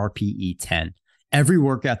is RPE 10. Every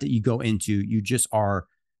workout that you go into, you just are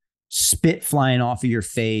spit flying off of your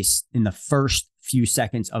face in the first few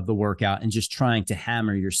seconds of the workout and just trying to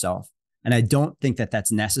hammer yourself. And I don't think that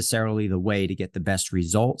that's necessarily the way to get the best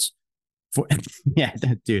results. For yeah,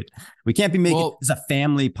 dude, we can't be making this a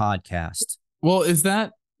family podcast. Well, is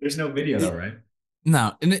that there's no video though, right?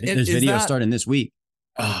 No, and there's video starting this week.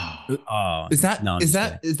 Is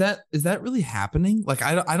that really happening? Like,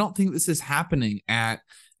 I don't think this is happening at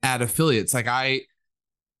affiliates. Like I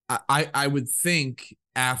would think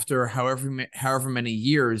after however many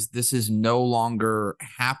years, this is no longer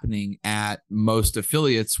happening at most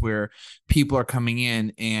affiliates, where people are coming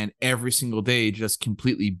in and every single day just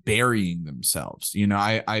completely burying themselves. You know,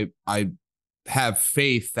 I have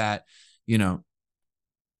faith that, you know,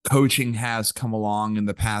 coaching has come along in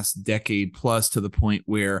the past decade plus to the point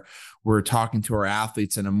where we're talking to our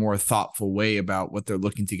athletes in a more thoughtful way about what they're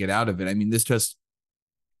looking to get out of it. I mean, this just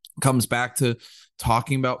comes back to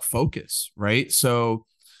talking about focus, right? So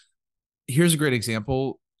here's a great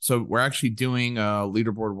example. So we're actually doing a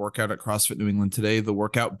leaderboard workout at CrossFit New England today, the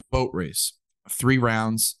workout boat race, 3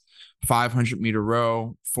 rounds, 500-meter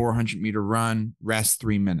row, 400-meter run, rest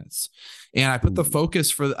 3 minutes. And I put the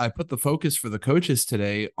focus for the coaches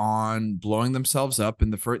today on blowing themselves up in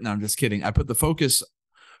the first. No, I'm just kidding. I put the focus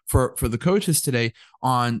for the coaches today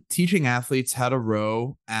on teaching athletes how to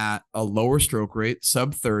row at a lower stroke rate,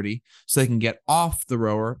 sub 30, so they can get off the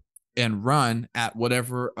rower and run at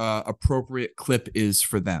whatever appropriate clip is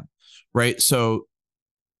for them, right? So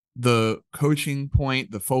the coaching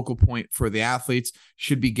point, the focal point for the athletes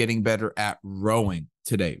should be getting better at rowing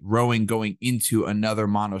today, rowing going into another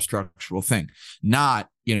monostructural thing, not,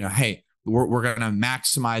 hey, we're going to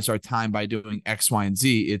maximize our time by doing X, Y, and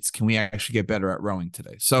Z. It's, can we actually get better at rowing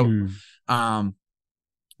today? So, no, I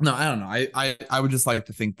don't know. I would just like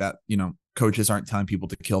to think that, coaches aren't telling people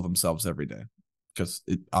to kill themselves every day, because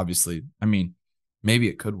it obviously, maybe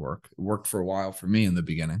it could work. It worked for a while for me in the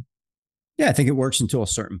beginning. Yeah, I think it works until a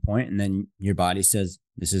certain point, and then your body says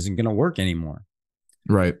this isn't going to work anymore.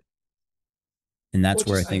 Right. And that's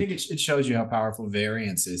where I think it shows you how powerful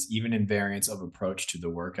variance is, even in variance of approach to the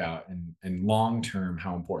workout, and long-term,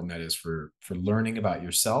 how important that is for learning about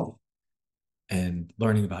yourself and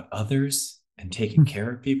learning about others and taking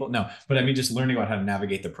care of people. No, but just learning about how to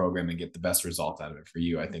navigate the program and get the best result out of it for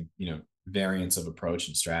you. I think, variance of approach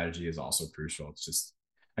and strategy is also crucial. It's just,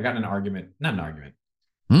 I got in an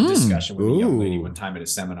discussion with a young lady one time at a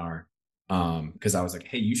seminar, because I was like,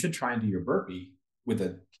 hey, you should try and do your burpee with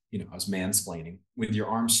I was mansplaining, with your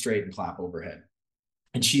arms straight and clap overhead.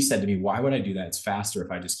 And she said to me, why would I do that? It's faster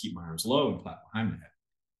if I just keep my arms low and clap behind my head.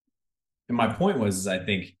 And my point was, I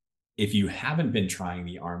think if you haven't been trying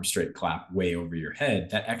the arm straight clap way over your head,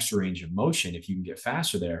 that extra range of motion, if you can get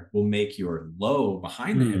faster there, will make your low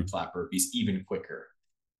behind the head clap burpees even quicker.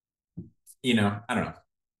 I don't know.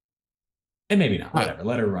 And maybe not, whatever.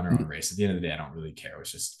 Let her run her own race. At the end of the day, I don't really care. It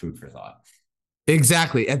was just food for thought.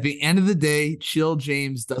 Exactly. At the end of the day, Chill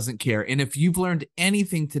James doesn't care. And if you've learned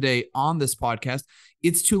anything today on this podcast,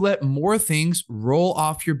 it's to let more things roll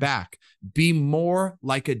off your back. Be more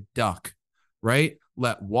like a duck, right?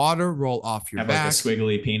 Let water roll off your back. Like a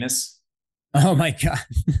squiggly penis. Oh my God.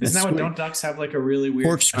 Isn't that what, don't ducks have like a really weird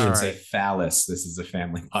corkscrew? I should say phallus. This is a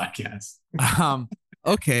family podcast.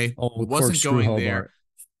 Okay. Wasn't going Hobart. there.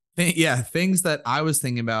 Things that I was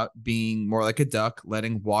thinking about: being more like a duck,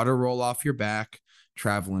 letting water roll off your back,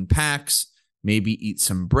 travel in packs, maybe eat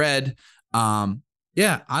some bread. I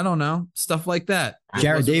don't know, stuff like that.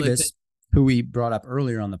 Jared Davis, who we brought up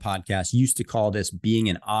earlier on the podcast, used to call this being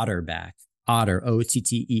an otter back. Otter,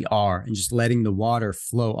 O-T-T-E-R, and just letting the water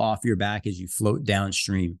flow off your back as you float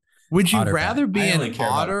downstream. Would you rather be an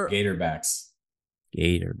otter? Gatorbacks.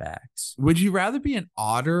 Would you rather be an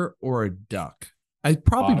otter or a duck? I'd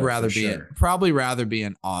probably rather be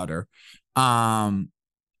an otter. That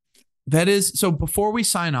is, so before we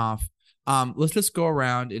sign off, let's just go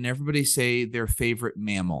around and everybody say their favorite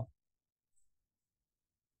mammal.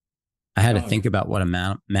 I had to think about what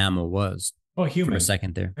a mammal was. Oh, human. For a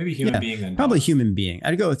second there. Maybe human being. Then probably human being.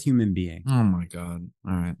 I'd go with human being. Oh my God.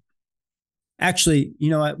 All right. Actually, you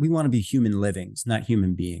know what? We want to be human livings, not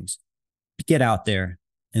human beings. Get out there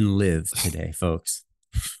and live today, folks.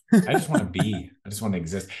 I just want to be. I just want to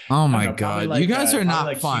exist. Oh my God. Like, you guys are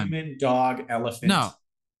not fun. Human, dog, elephant.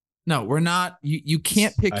 No, we're not. You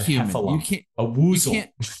can't pick human. Heffalump. You can't. A woozle.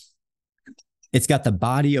 It's got the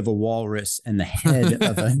body of a walrus and the head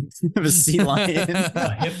of a sea lion.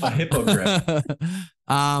 a hippogriff.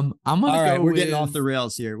 I'm gonna All right, go we're with, getting off the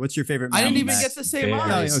rails here. What's your favorite mammal? I didn't even get to say mine.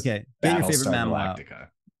 Oh, okay. Get your favorite mammal out.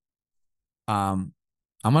 I'm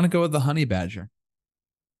gonna go with the honey badger.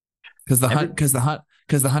 Because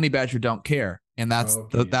the honey badger don't care. And that's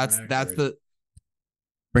the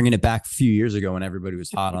bringing it back a few years ago when everybody was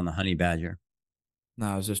hot on the honey badger. No,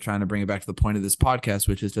 I was just trying to bring it back to the point of this podcast,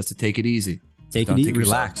 which is just to take it easy. Take it easy,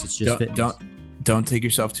 relax. It's just don't take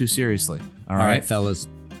yourself too seriously. All right, fellas.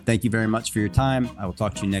 Thank you very much for your time. I will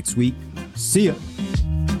talk to you next week. See ya.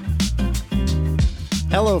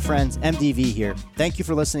 Hello, friends. MDV here. Thank you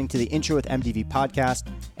for listening to the Intro with MDV podcast.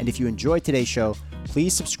 And if you enjoyed today's show,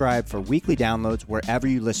 please subscribe for weekly downloads wherever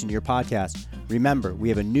you listen to your podcast. Remember, we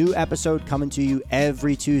have a new episode coming to you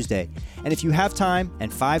every Tuesday. And if you have time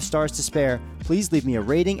and 5 stars to spare, please leave me a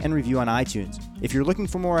rating and review on iTunes. If you're looking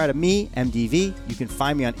for more out of me, MDV, you can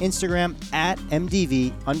find me on Instagram at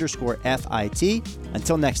MDV_FIT.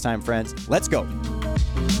 Until next time, friends, let's go.